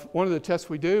example of one of the tests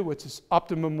we do, which is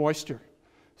optimum moisture.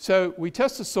 So we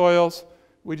test the soils,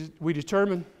 we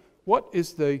determine what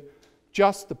is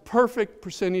just the perfect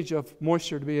percentage of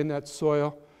moisture to be in that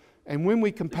soil, and when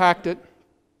we compact it,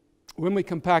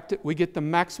 we get the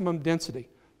maximum density,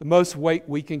 the most weight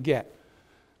we can get.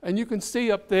 And you can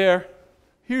see up there,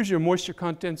 here's your moisture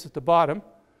contents at the bottom.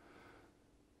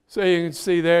 So you can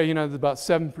see there, there's about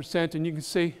 7%, and you can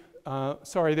see,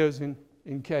 those in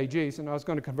kgs, and I was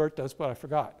going to convert those, but I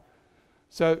forgot.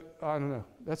 So, I don't know,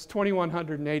 that's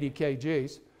 2,180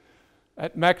 kgs.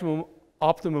 At maximum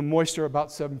optimum moisture, about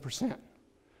 7%.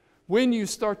 When you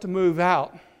start to move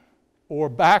out or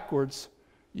backwards,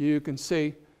 you can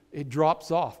see it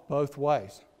drops off both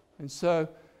ways. And so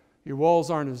your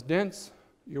walls aren't as dense,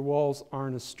 your walls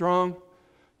aren't as strong,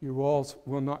 your walls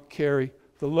will not carry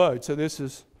the load. So this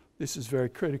is very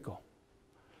critical.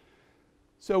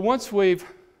 So once we've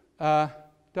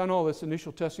done all this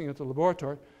initial testing at the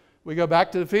laboratory, we go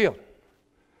back to the field.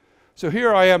 So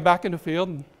here I am back in the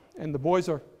field, and the boys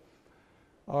are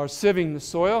sieving the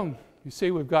soil. And you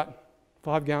see we've got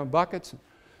 5-gallon buckets.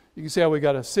 You can see how we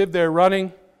got a sieve there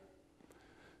running,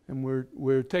 and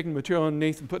we're taking the material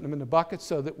underneath and putting them in the bucket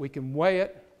so that we can weigh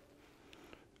it.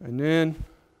 And then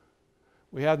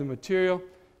we have the material,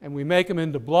 and we make them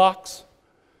into blocks.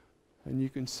 And you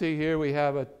can see here we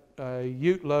have a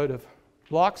ute load of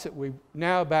blocks that we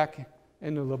now back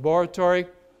in the laboratory.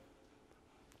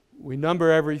 We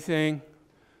number everything.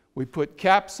 We put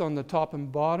caps on the top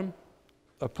and bottom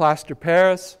of plaster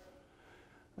Paris,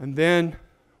 and then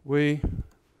we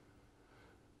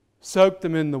soak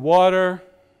them in the water,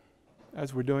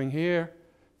 as we're doing here,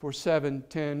 for 7,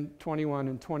 10, 21,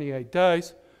 and 28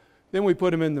 days. Then we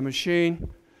put them in the machine,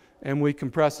 and we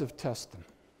compressive test them.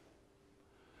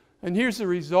 And here's the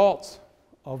results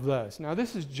of those. Now,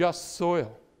 this is just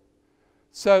soil.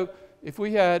 So if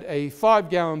we had a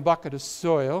 5-gallon bucket of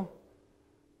soil,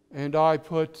 and I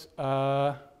put, do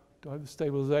I have the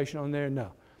stabilization on there?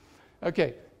 No.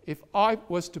 Okay, if I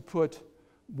was to put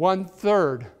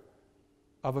 1/3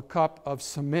 of a cup of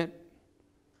cement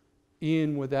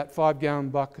in with that 5-gallon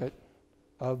bucket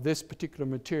of this particular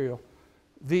material,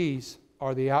 these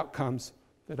are the outcomes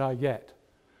that I get.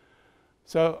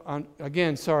 So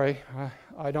again, sorry,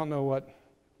 I don't know what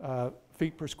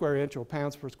feet per square inch or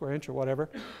pounds per square inch or whatever,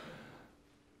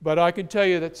 but I can tell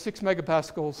you that 6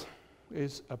 megapascals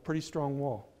is a pretty strong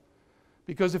wall.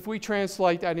 Because if we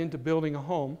translate that into building a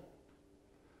home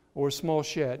or a small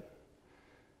shed,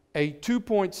 a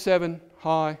 2.7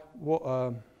 high,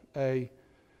 a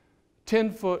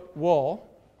 10-foot wall,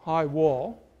 high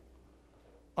wall,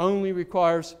 only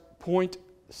requires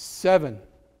 0.7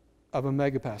 of a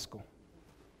megapascal.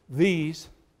 These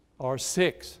are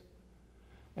 6.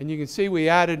 And you can see we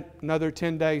added another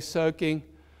 10 days soaking,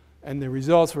 and the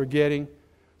results we're getting.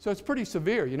 So it's pretty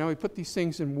severe. We put these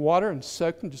things in water and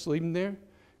soak them, just leave them there.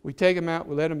 We take them out,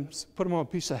 we put them on a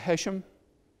piece of hessium,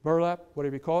 burlap,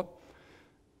 whatever you call it.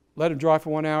 Let them dry for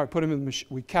 1 hour, put them in the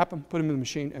we cap them, put them in the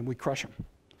machine, and we crush them.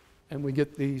 and we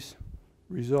get these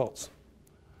results.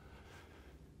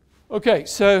 Okay,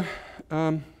 so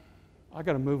I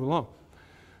got to move along.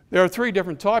 There are 3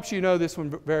 different types. You know this one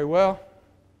very well.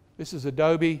 This is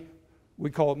adobe.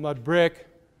 We call it mud brick.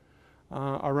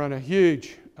 I run a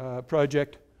huge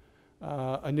project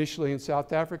initially in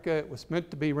South Africa. It was meant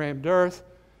to be rammed earth,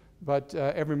 but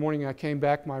every morning I came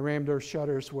back, my rammed earth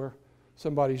shutters were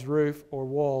somebody's roof or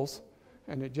walls,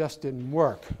 and it just didn't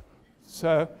work.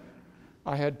 So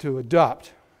I had to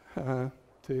adopt to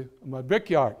a mud brick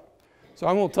yard. So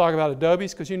I won't talk about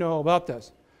adobes because you know all about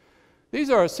this. These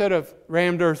are a set of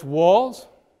rammed earth walls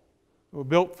that were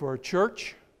built for a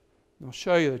church. I'll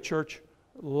show you the church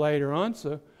later on.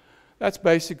 So that's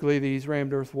basically these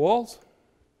rammed earth walls.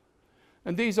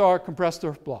 And these are compressed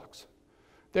earth blocks.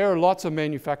 There are lots of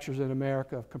manufacturers in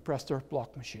America of compressed earth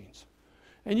block machines.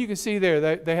 And you can see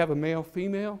there they have a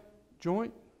male-female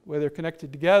joint where they're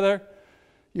connected together.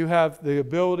 You have the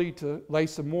ability to lay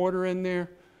some mortar in there.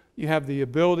 You have the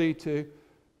ability to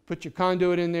put your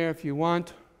conduit in there if you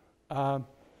want.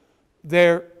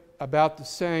 They're about the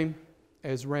same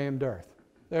as rammed earth.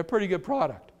 They're a pretty good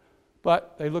product,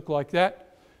 but they look like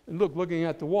that. And look, looking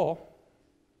at the wall,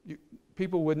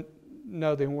 people wouldn't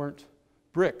know they weren't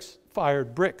bricks,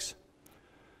 fired bricks.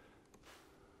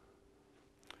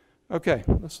 Okay,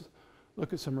 let's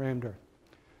look at some rammed earth.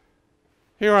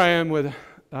 Here I am with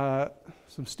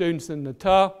some students in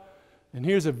Natal, and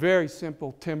here's a very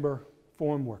simple timber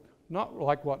formwork. Not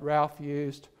like what Ralph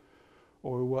used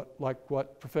or like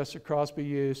what Professor Crosby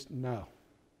used, no.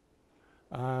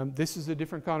 This is a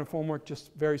different kind of formwork,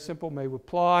 just very simple, made with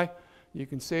ply. You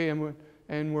can see, and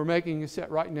we're making a set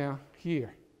right now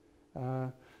here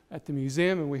at the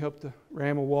museum, and we hope to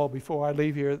ram a wall before I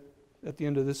leave here at the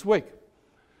end of this week.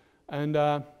 And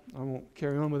I won't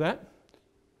carry on with that.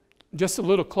 Just a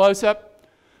little close-up.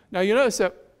 Now you notice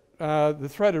that the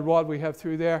threaded rod we have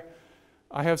through there,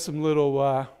 I have some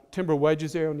little timber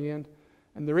wedges there on the end.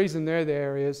 And the reason they're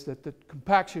there is that the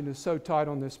compaction is so tight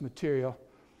on this material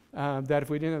that if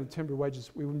we didn't have the timber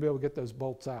wedges, we wouldn't be able to get those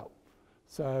bolts out.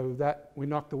 So that we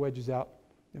knock the wedges out,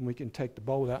 and we can take the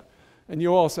bolt out. And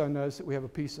you'll also notice that we have a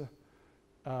piece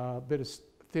of bit of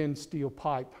thin steel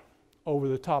pipe over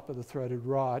the top of the threaded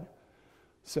rod.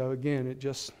 So again, it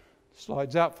just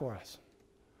slides out for us.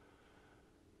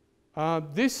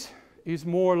 This is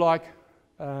more like,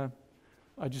 I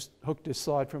just hooked this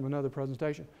slide from another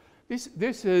presentation.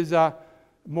 This is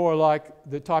more like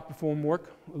the type of formwork,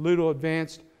 a little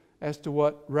advanced as to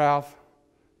what Ralph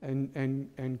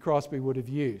and Crosby would have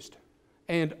used,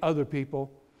 and other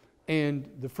people, and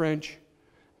the French,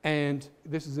 and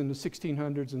this is in the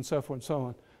 1600s and so forth and so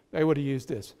on. They would have used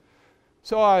this.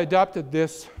 So I adopted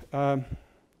this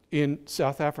in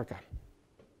South Africa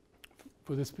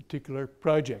for this particular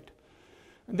project.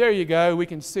 And there you go, we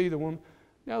can see the woman.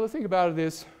 Now the thing about it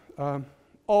is,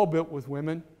 all built with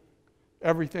women,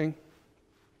 everything.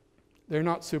 They're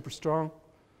not super strong.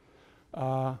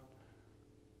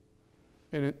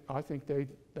 And I think they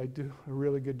do a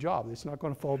really good job. It's not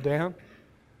going to fall down.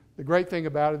 The great thing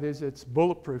about it is it's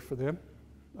bulletproof for them.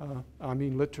 I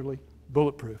mean literally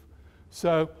bulletproof.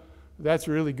 So that's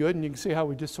really good, and you can see how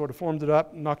we just sort of formed it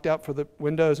up, knocked out for the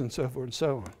windows and so forth and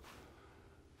so on.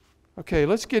 Okay,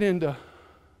 let's get into,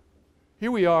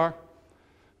 here we are.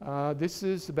 This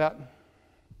is about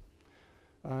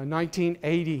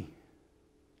 1980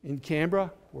 in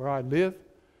Canberra, where I live.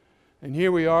 And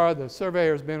here we are, the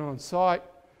surveyor's been on site.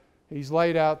 He's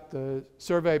laid out the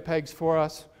survey pegs for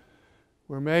us.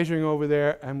 We're measuring over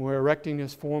there, and we're erecting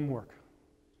this formwork.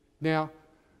 Now,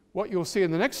 what you'll see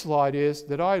in the next slide is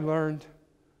that I learned,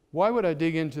 why would I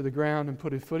dig into the ground and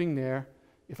put a footing there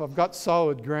if I've got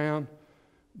solid ground,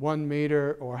 1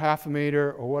 meter or half a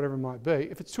meter or whatever it might be?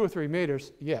 If it's 2 or 3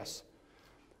 meters, yes.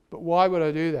 But why would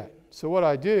I do that? So what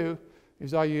I do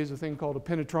is I use a thing called a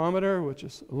penetrometer, which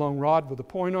is a long rod with a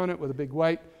point on it with a big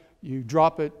weight. You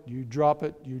drop it, you drop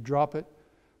it, you drop it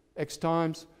X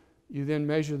times. You then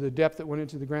measure the depth that went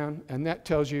into the ground, and that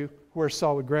tells you where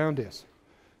solid ground is.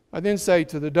 I then say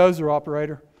to the dozer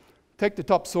operator, take the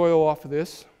topsoil off of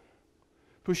this,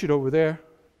 push it over there,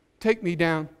 take me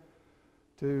down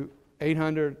to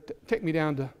 800, take me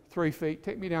down to 3 feet,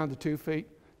 take me down to 2 feet,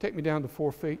 take me down to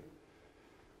 4 feet.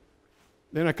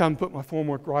 Then I come and put my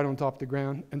formwork right on top of the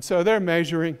ground. And so they're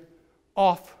measuring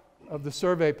off of the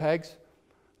survey pegs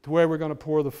to where we're going to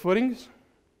pour the footings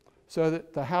so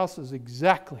that the house is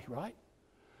exactly right.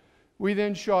 We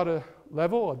then shot a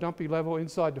level, a dumpy level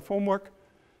inside the formwork,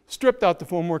 stripped out the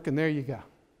formwork, and there you go.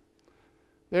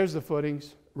 There's the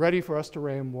footings, ready for us to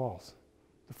ram walls.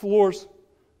 The floors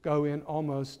go in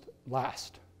almost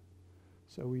last.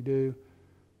 So we do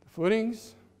the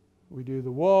footings, we do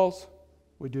the walls,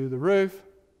 we do the roof,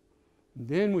 and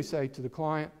then we say to the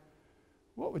client,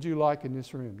 what would you like in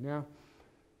this room? Now,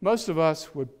 most of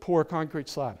us would pour a concrete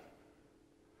slab.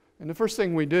 And the first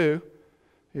thing we do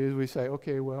is we say,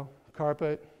 okay, well,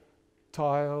 carpet,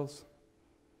 tiles,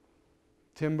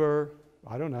 timber,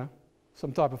 I don't know,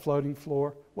 some type of floating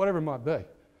floor, whatever it might be.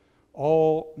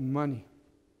 All money.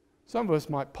 Some of us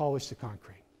might polish the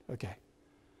concrete. Okay.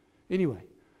 Anyway,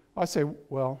 I say,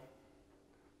 well,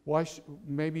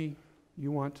 maybe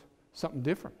you want something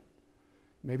different.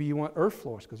 Maybe you want earth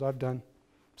floors, because I've done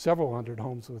several hundred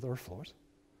homes with earth floors.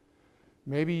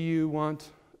 Maybe you want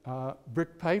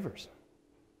brick pavers.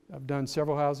 I've done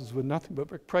several houses with nothing but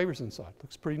brick pavers inside.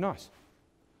 Looks pretty nice.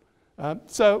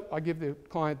 So I give the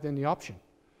client then the option.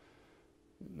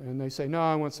 And they say, no,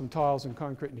 I want some tiles and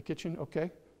concrete in the kitchen.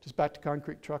 Okay, just back the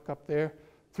concrete truck up there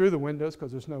through the windows,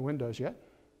 because there's no windows yet.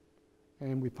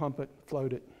 And we pump it,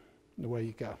 float it, and away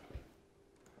you go.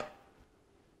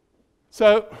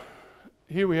 So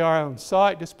here we are on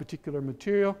site, this particular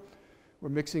material. We're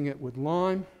mixing it with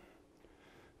lime,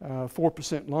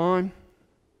 4% lime.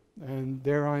 And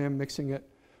there I am mixing it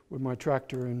with my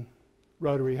tractor and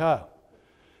rotary hoe.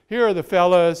 Here are the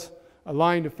fellows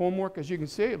aligned to formwork. As you can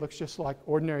see, it looks just like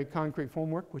ordinary concrete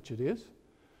formwork, which it is.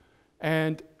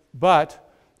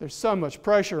 But there's so much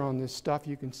pressure on this stuff.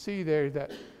 You can see there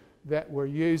that we're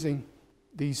using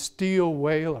these steel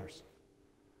whalers.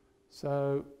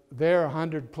 So they're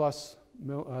 100 plus,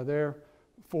 they're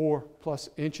 4+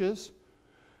 inches.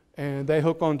 And they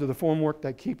hook onto the formwork.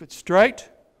 They keep it straight.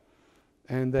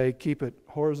 And they keep it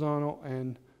horizontal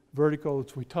and vertical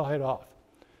as we tie it off.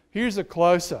 Here's a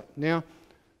close-up. Now,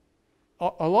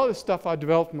 a lot of stuff I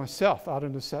developed myself out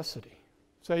of necessity.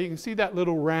 So you can see that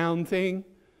little round thing,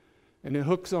 and it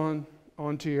hooks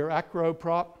onto your acro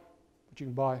prop, but you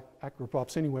can buy acro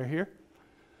props anywhere here.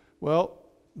 Well,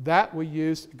 that we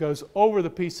use, it goes over the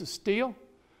piece of steel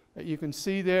that you can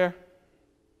see there,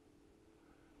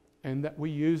 and that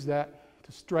we use that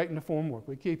to straighten the formwork.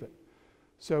 We keep it.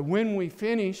 So when we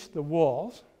finish the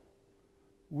walls,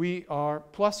 we are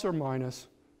plus or minus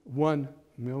 1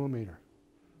 millimeter.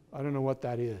 I don't know what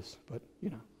that is, but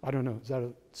I don't know. Is that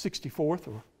a 64th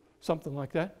or something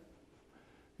like that?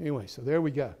 Anyway, so there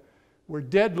we go. We're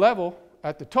dead level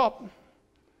at the top.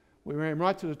 We ran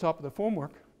right to the top of the formwork,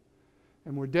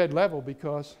 and we're dead level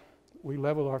because we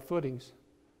leveled our footings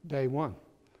day one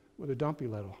with a dumpy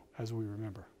level, as we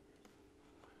remember.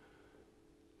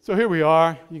 So here we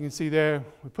are. You can see there,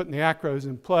 we're putting the acros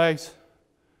in place.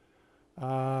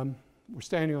 We're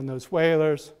standing on those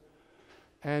whalers.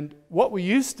 And what we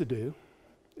used to do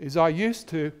is I used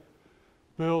to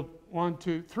build 1,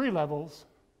 2, 3 levels,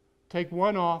 take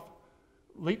one off,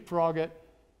 leapfrog it,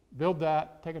 build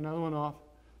that, take another one off,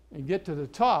 and get to the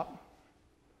top,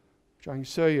 which I can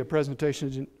show you a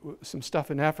presentation of some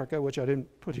stuff in Africa, which I didn't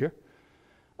put here.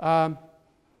 And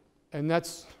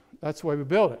that's the way we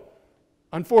build it.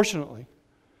 Unfortunately,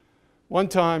 one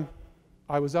time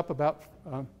I was up about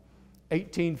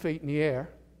 18 feet in the air,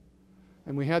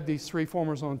 and we had these 3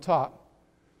 formers on top,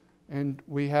 and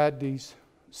we had these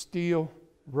steel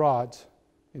rods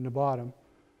in the bottom,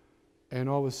 and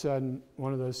all of a sudden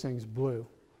one of those things blew.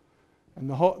 And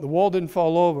the wall didn't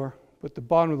fall over, but the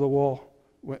bottom of the wall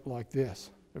went like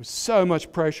this. There was so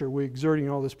much pressure, we were exerting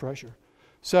all this pressure.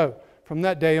 So from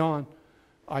that day on,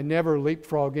 I never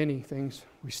leapfrog anything.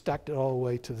 We stacked it all the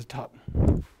way to the top.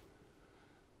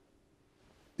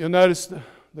 You'll notice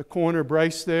the corner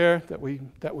brace there that we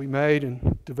made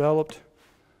and developed.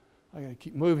 I got to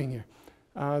keep moving here.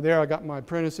 There I got my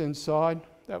apprentice inside.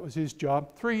 That was his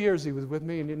job. 3 years he was with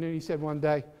me, and then he said one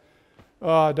day,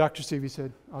 Dr. Steve, he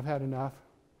said, I've had enough.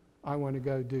 I want to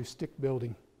go do stick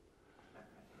building.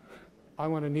 I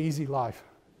want an easy life.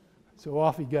 So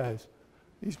off he goes.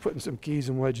 He's putting some keys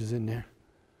and wedges in there.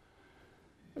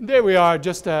 And there we are,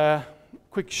 just a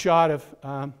quick shot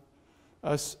of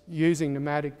us using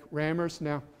pneumatic rammers.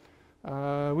 Now,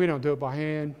 we don't do it by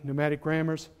hand, pneumatic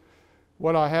rammers.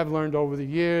 What I have learned over the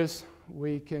years,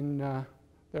 there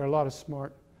are a lot of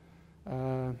smart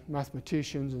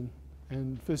mathematicians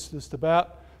and physicists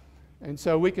about. And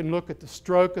so we can look at the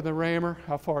stroke of the rammer,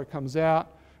 how far it comes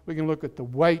out. We can look at the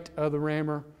weight of the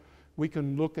rammer. We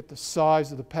can look at the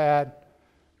size of the pad.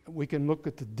 We can look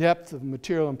at the depth of the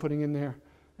material I'm putting in there.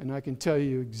 And I can tell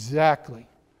you exactly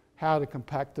how to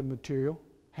compact the material,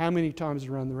 how many times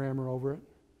to run the rammer over it,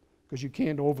 because you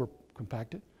can't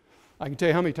over-compact it. I can tell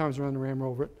you how many times to run the rammer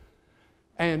over it,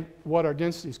 and what our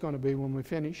density is going to be when we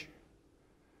finish.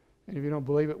 And if you don't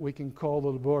believe it, we can call the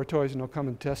laboratories and they'll come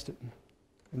and test it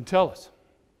and tell us.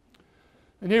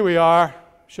 And here we are,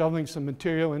 shoveling some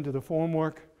material into the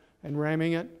formwork and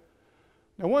ramming it.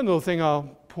 Now, one little thing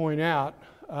I'll point out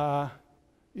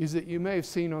is that you may have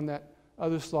seen on that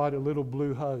other slide a little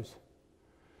blue hose.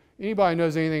 Anybody who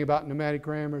knows anything about pneumatic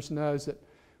rammers knows that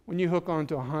when you hook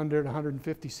onto a 100,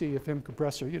 150 CFM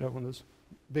compressor, you know, one of those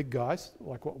big guys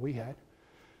like what we had,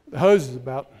 the hose is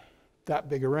about that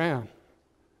big around.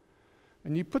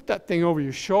 And you put that thing over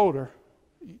your shoulder,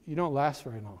 you don't last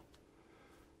very long.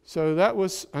 So that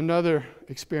was another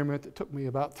experiment that took me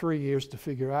about 3 years to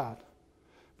figure out.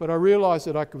 But I realized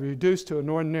that I could reduce to an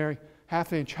ordinary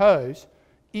half-inch hose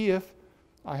if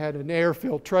I had an air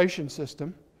filtration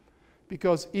system,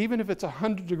 because even if it's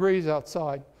 100 degrees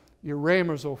outside, your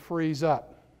rammers will freeze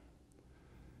up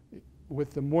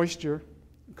with the moisture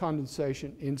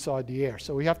condensation inside the air.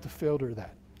 So we have to filter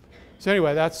that. So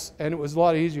anyway, and it was a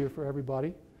lot easier for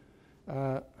everybody.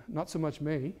 Not so much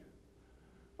me,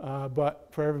 but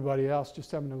for everybody else, just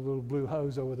having a little blue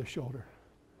hose over the shoulder.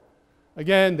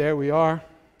 Again, there we are.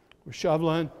 We're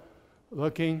shoveling,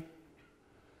 looking.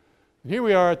 And here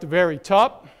we are at the very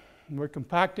top, and we're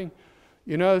compacting.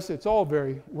 You notice it's all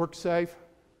very work safe.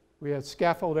 We had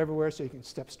scaffold everywhere, so you can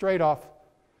step straight off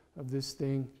of this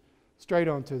thing, straight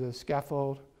onto the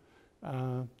scaffold.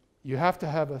 You have to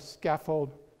have a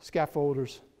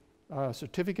scaffolder's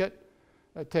certificate.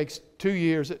 It takes 2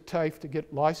 years at TAFE to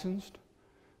get licensed.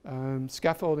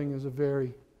 Scaffolding is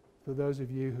for those of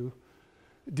you who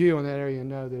deal in that area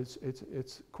know that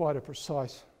it's quite a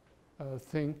precise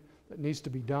thing that needs to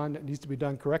be done. It needs to be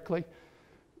done correctly.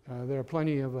 There are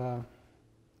plenty of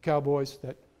cowboys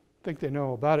that think they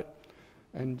know about it,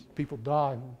 and people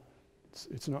die.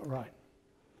 It's not right.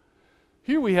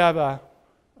 Here we have a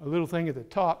little thing at the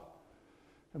top,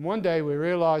 and one day we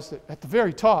realized that at the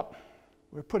very top,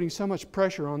 we're putting so much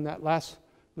pressure on that last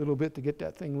little bit to get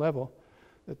that thing level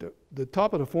that the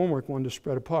top of the formwork wanted to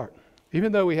spread apart,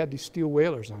 even though we had these steel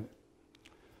whalers on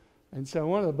it. And so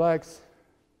one of the blokes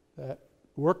that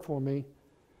worked for me,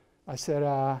 I said,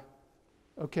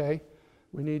 okay,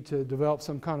 we need to develop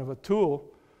some kind of a tool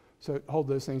to hold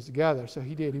those things together. So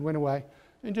he did. He went away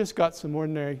and just got some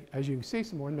ordinary, as you can see,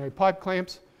 some ordinary pipe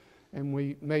clamps, and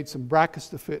we made some brackets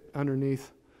to fit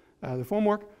underneath the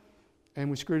formwork, and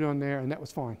we screwed on there, and that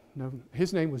was fine. Now,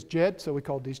 his name was Jed, so we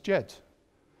called these Jeds.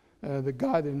 The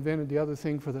guy that invented the other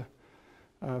thing for the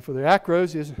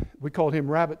acros, we called him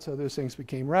Rabbit, so those things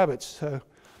became rabbits. So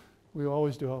we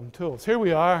always do our own tools. Here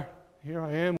we are. Here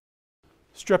I am,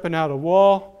 stripping out a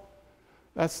wall.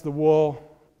 That's the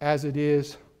wall as it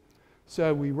is.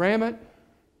 So we ram it,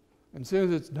 and as soon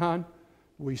as it's done,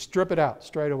 we strip it out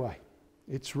straight away.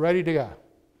 It's ready to go.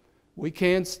 We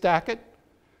can stack it,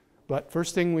 but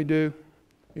first thing we do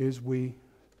is we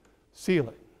seal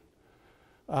it.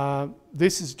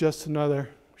 This is just another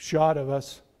shot of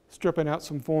us stripping out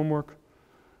some formwork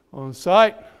on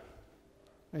site.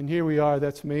 And here we are,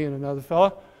 that's me and another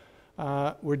fella.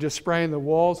 We're just spraying the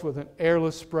walls with an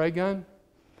airless spray gun.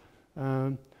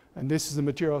 And this is the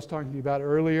material I was talking to you about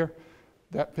earlier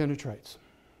that penetrates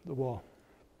the wall.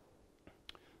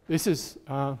 This is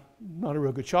not a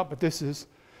real good shot, but this is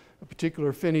a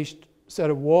particular finished set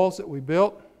of walls that we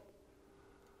built.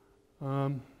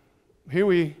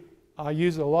 Here I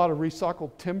use a lot of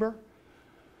recycled timber.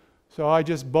 So I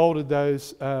just bolted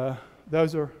those.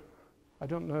 Those are, I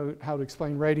don't know how to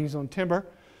explain ratings on timber,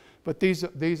 but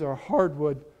these are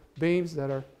hardwood beams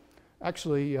that are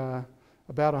actually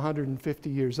about 150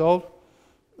 years old,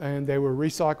 and they were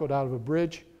recycled out of a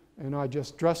bridge, and I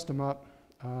just dressed them up.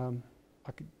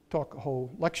 I could talk a whole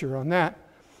lecture on that,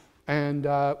 and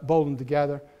bolted them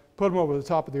together, put them over the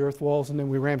top of the earth walls, and then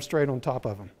we rammed straight on top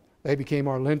of them. They became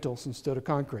our lintels instead of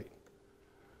concrete.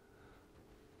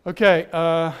 Okay,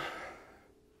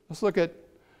 let's look at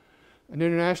an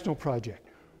international project.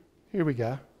 Here we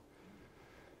go.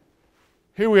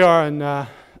 Here we are in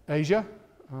Asia.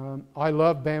 I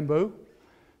love bamboo.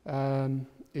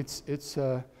 It's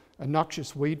a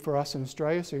noxious weed for us in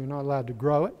Australia, so you're not allowed to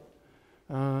grow it.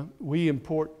 We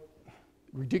import,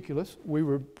 ridiculous, we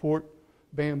import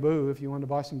bamboo, if you want to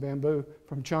buy some bamboo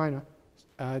from China,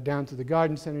 down to the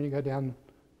garden center, and you go down and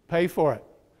pay for it.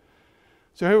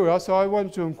 So here we are. So I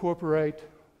wanted to incorporate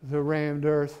the rammed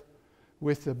earth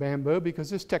with the bamboo because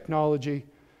this technology,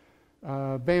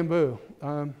 bamboo,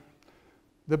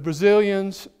 the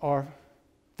Brazilians are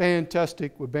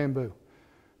fantastic with bamboo.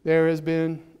 There has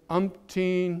been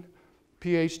umpteen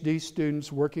PhD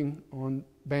students working on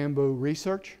bamboo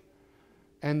research,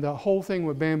 and the whole thing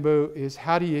with bamboo is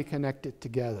how do you connect it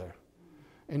together?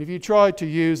 And if you try to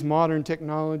use modern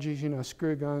technologies, you know,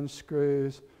 screw guns,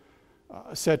 screws,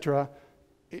 etc.,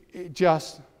 it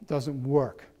just doesn't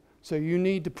work. So you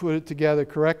need to put it together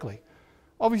correctly.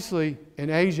 Obviously, in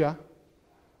Asia,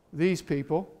 these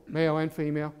people male and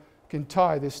female, can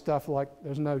tie this stuff like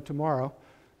there's no tomorrow.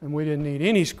 And we didn't need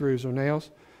any screws or nails,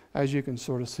 as you can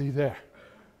sort of see there.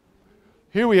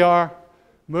 Here we are,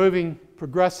 moving,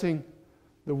 progressing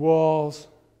the walls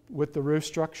with the roof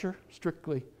structure,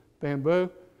 strictly bamboo.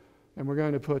 And we're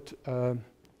going to put a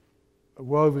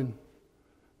woven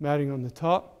matting on the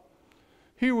top.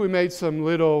 Here we made some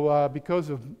little, because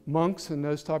of monks and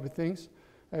those type of things,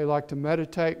 they like to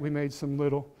meditate. We made some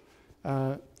little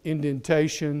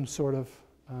indentation, sort of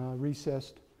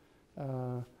recessed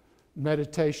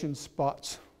meditation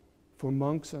spots for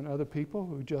monks and other people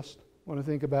who just want to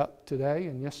think about today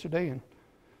and yesterday and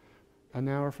an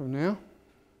hour from now.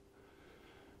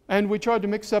 And we tried to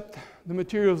mix up the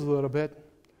materials a little bit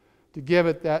to give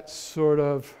it that sort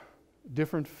of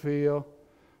different feel,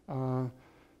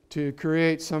 to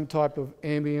create some type of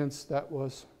ambience that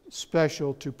was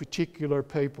special to particular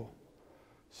people.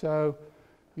 So,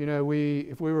 you know,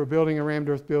 if we were building a rammed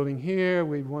earth building here,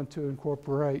 we'd want to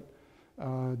incorporate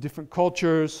different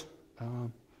cultures,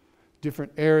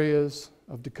 different areas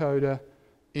of Dakota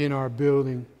in our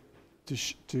building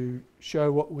to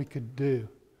show what we could do.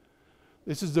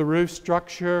 This is the roof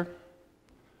structure.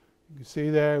 You can see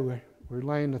there we're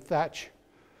laying the thatch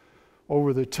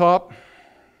over the top.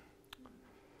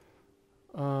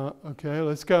 Okay,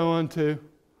 let's go on to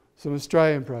some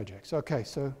Australian projects. Okay,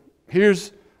 so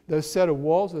here's those set of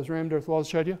walls, those rammed earth walls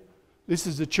I showed you. This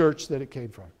is the church that it came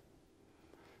from.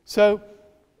 So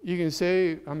you can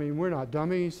see, I mean, we're not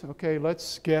dummies. Okay,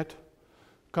 let's get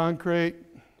concrete,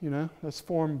 you know, let's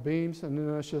form beams, and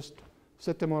then let's just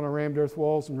set them on our rammed earth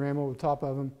walls and ram over the top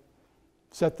of them,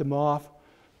 set them off.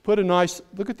 Put a nice,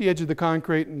 look at the edge of the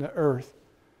concrete and the earth.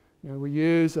 You know, we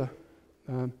use a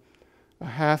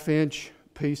half-inch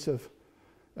piece of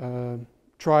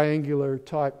triangular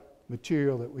type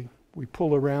material that we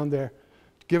pull around there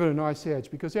to give it a nice edge,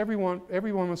 because everyone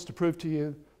wants to prove to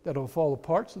you that it'll fall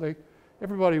apart, so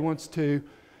everybody wants to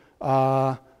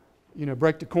you know,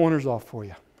 break the corners off for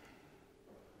you.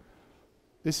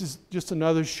 This is just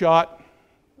another shot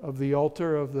of the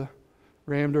altar of the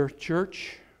rammed earth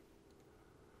church.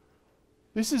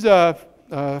 This is a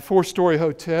 4-story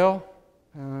hotel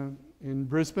in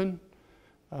Brisbane,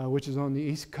 which is on the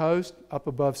east coast, up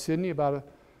above Sydney, about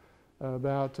I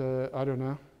don't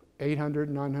know, 800,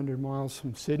 900 miles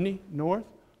from Sydney, north.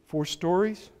 4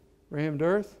 stories, rammed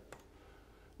earth.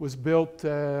 Was built,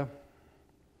 I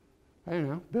don't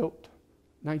know, built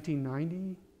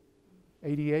 1990,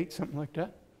 88, something like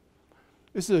that.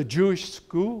 This is a Jewish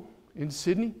school in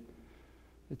Sydney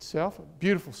itself, a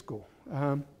beautiful school.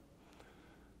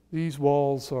 These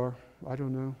walls are, I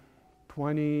don't know,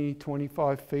 20,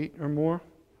 25 feet or more.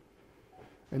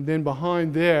 And then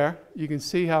behind there, you can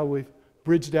see how we've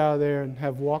bridged out of there and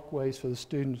have walkways for the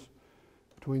students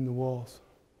between the walls.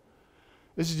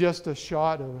 This is just a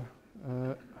shot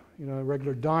of you know, a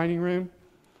regular dining room.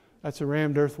 That's a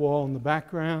rammed earth wall in the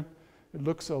background. It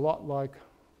looks a lot like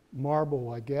marble,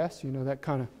 I guess. You know, that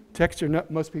kind of texture.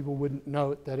 Most people wouldn't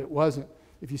know that it wasn't.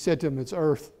 If you said to them it's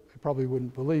earth, they probably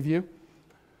wouldn't believe you.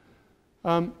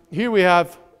 Here we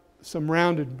have some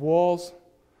rounded walls.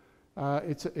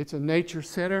 It's a nature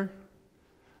center.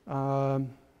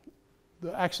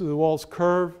 Actually, the walls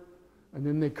curve, and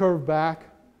then they curve back,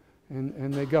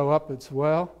 and they go up as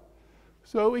well.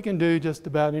 So we can do just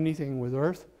about anything with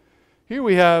earth. Here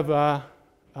we have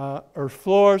earth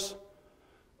floors,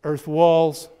 earth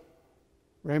walls,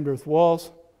 rammed earth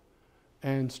walls,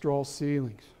 and straw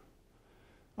ceilings.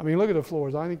 I mean, look at the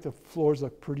floors. I think the floors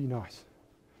look pretty nice.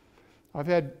 I've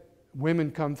had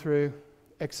women come through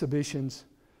exhibitions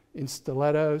in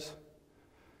stilettos.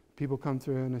 People come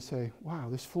through and they say, wow,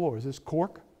 this floor, is this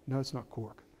cork? No, it's not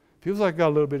cork. Feels like it got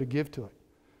a little bit of give to it.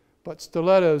 But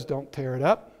stilettos don't tear it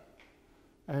up.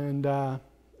 And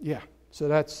yeah, so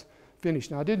that's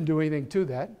finished. Now, I didn't do anything to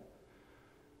that.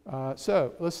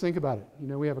 So let's think about it. You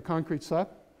know, we have a concrete slab.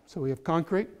 So we have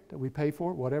concrete that we pay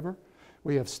for, whatever.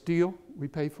 We have steel we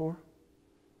pay for.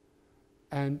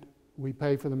 And we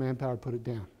pay for the manpower to put it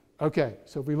down. Okay,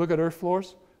 so if we look at earth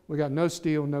floors, we got no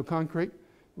steel, no concrete.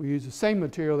 We use the same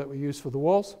material that we use for the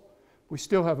walls. We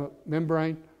still have a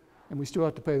membrane, and we still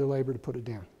have to pay the labor to put it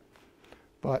down.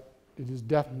 But it is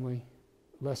definitely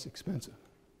less expensive.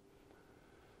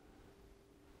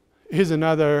 Here's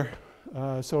another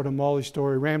sort of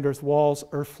multi-story rammed earth walls,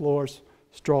 earth floors,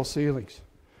 straw ceilings.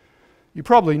 You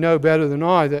probably know better than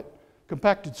I that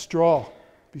compacted straw,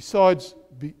 besides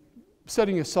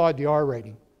setting aside the R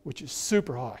rating, which is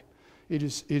super high, it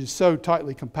is so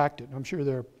tightly compacted. I'm sure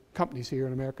there are companies here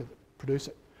in America that produce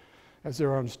it, as there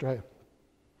are in Australia.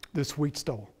 This wheat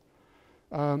stubble.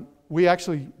 We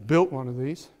actually built one of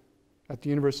these at the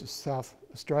University of South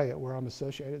Australia, where I'm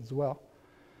associated as well.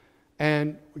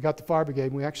 And we got the fire brigade,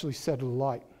 and we actually set it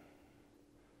alight.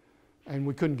 And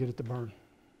we couldn't get it to burn.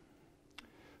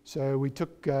 So we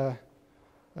took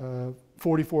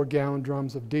 44-gallon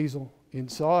drums of diesel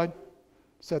inside,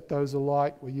 set those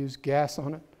alight. We used gas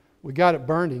on it. We got it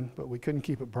burning, but we couldn't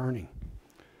keep it burning.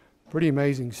 Pretty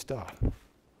amazing stuff.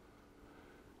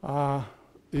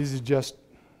 This is just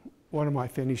one of my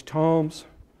finished homes.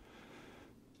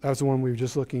 That was the one we were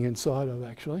just looking inside of,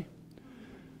 actually.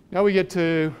 Now we get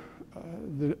to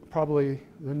probably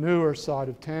the newer side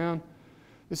of town.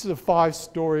 This is a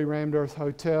 5-story rammed earth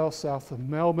hotel south of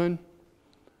Melbourne.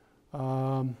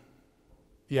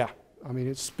 Yeah, I mean,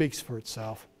 it speaks for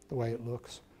itself, the way it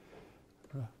looks.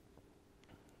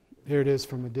 Here it is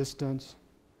from a distance.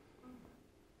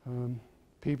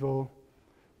 People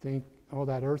think, oh,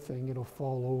 that earth thing, it'll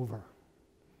fall over.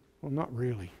 Well, not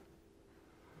really.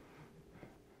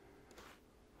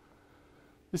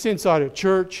 This inside a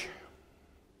church.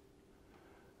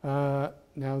 Now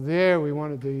there we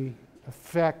wanted the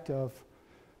effect of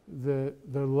the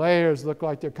layers look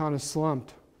like they're kind of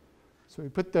slumped. So we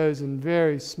put those in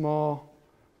very small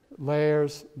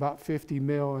layers, about 50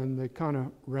 mil, and they kind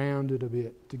of rounded a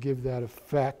bit to give that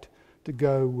effect to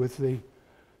go with the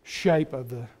shape of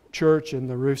the church and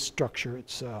the roof structure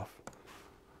itself.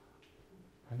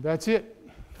 And that's it.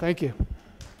 Thank you.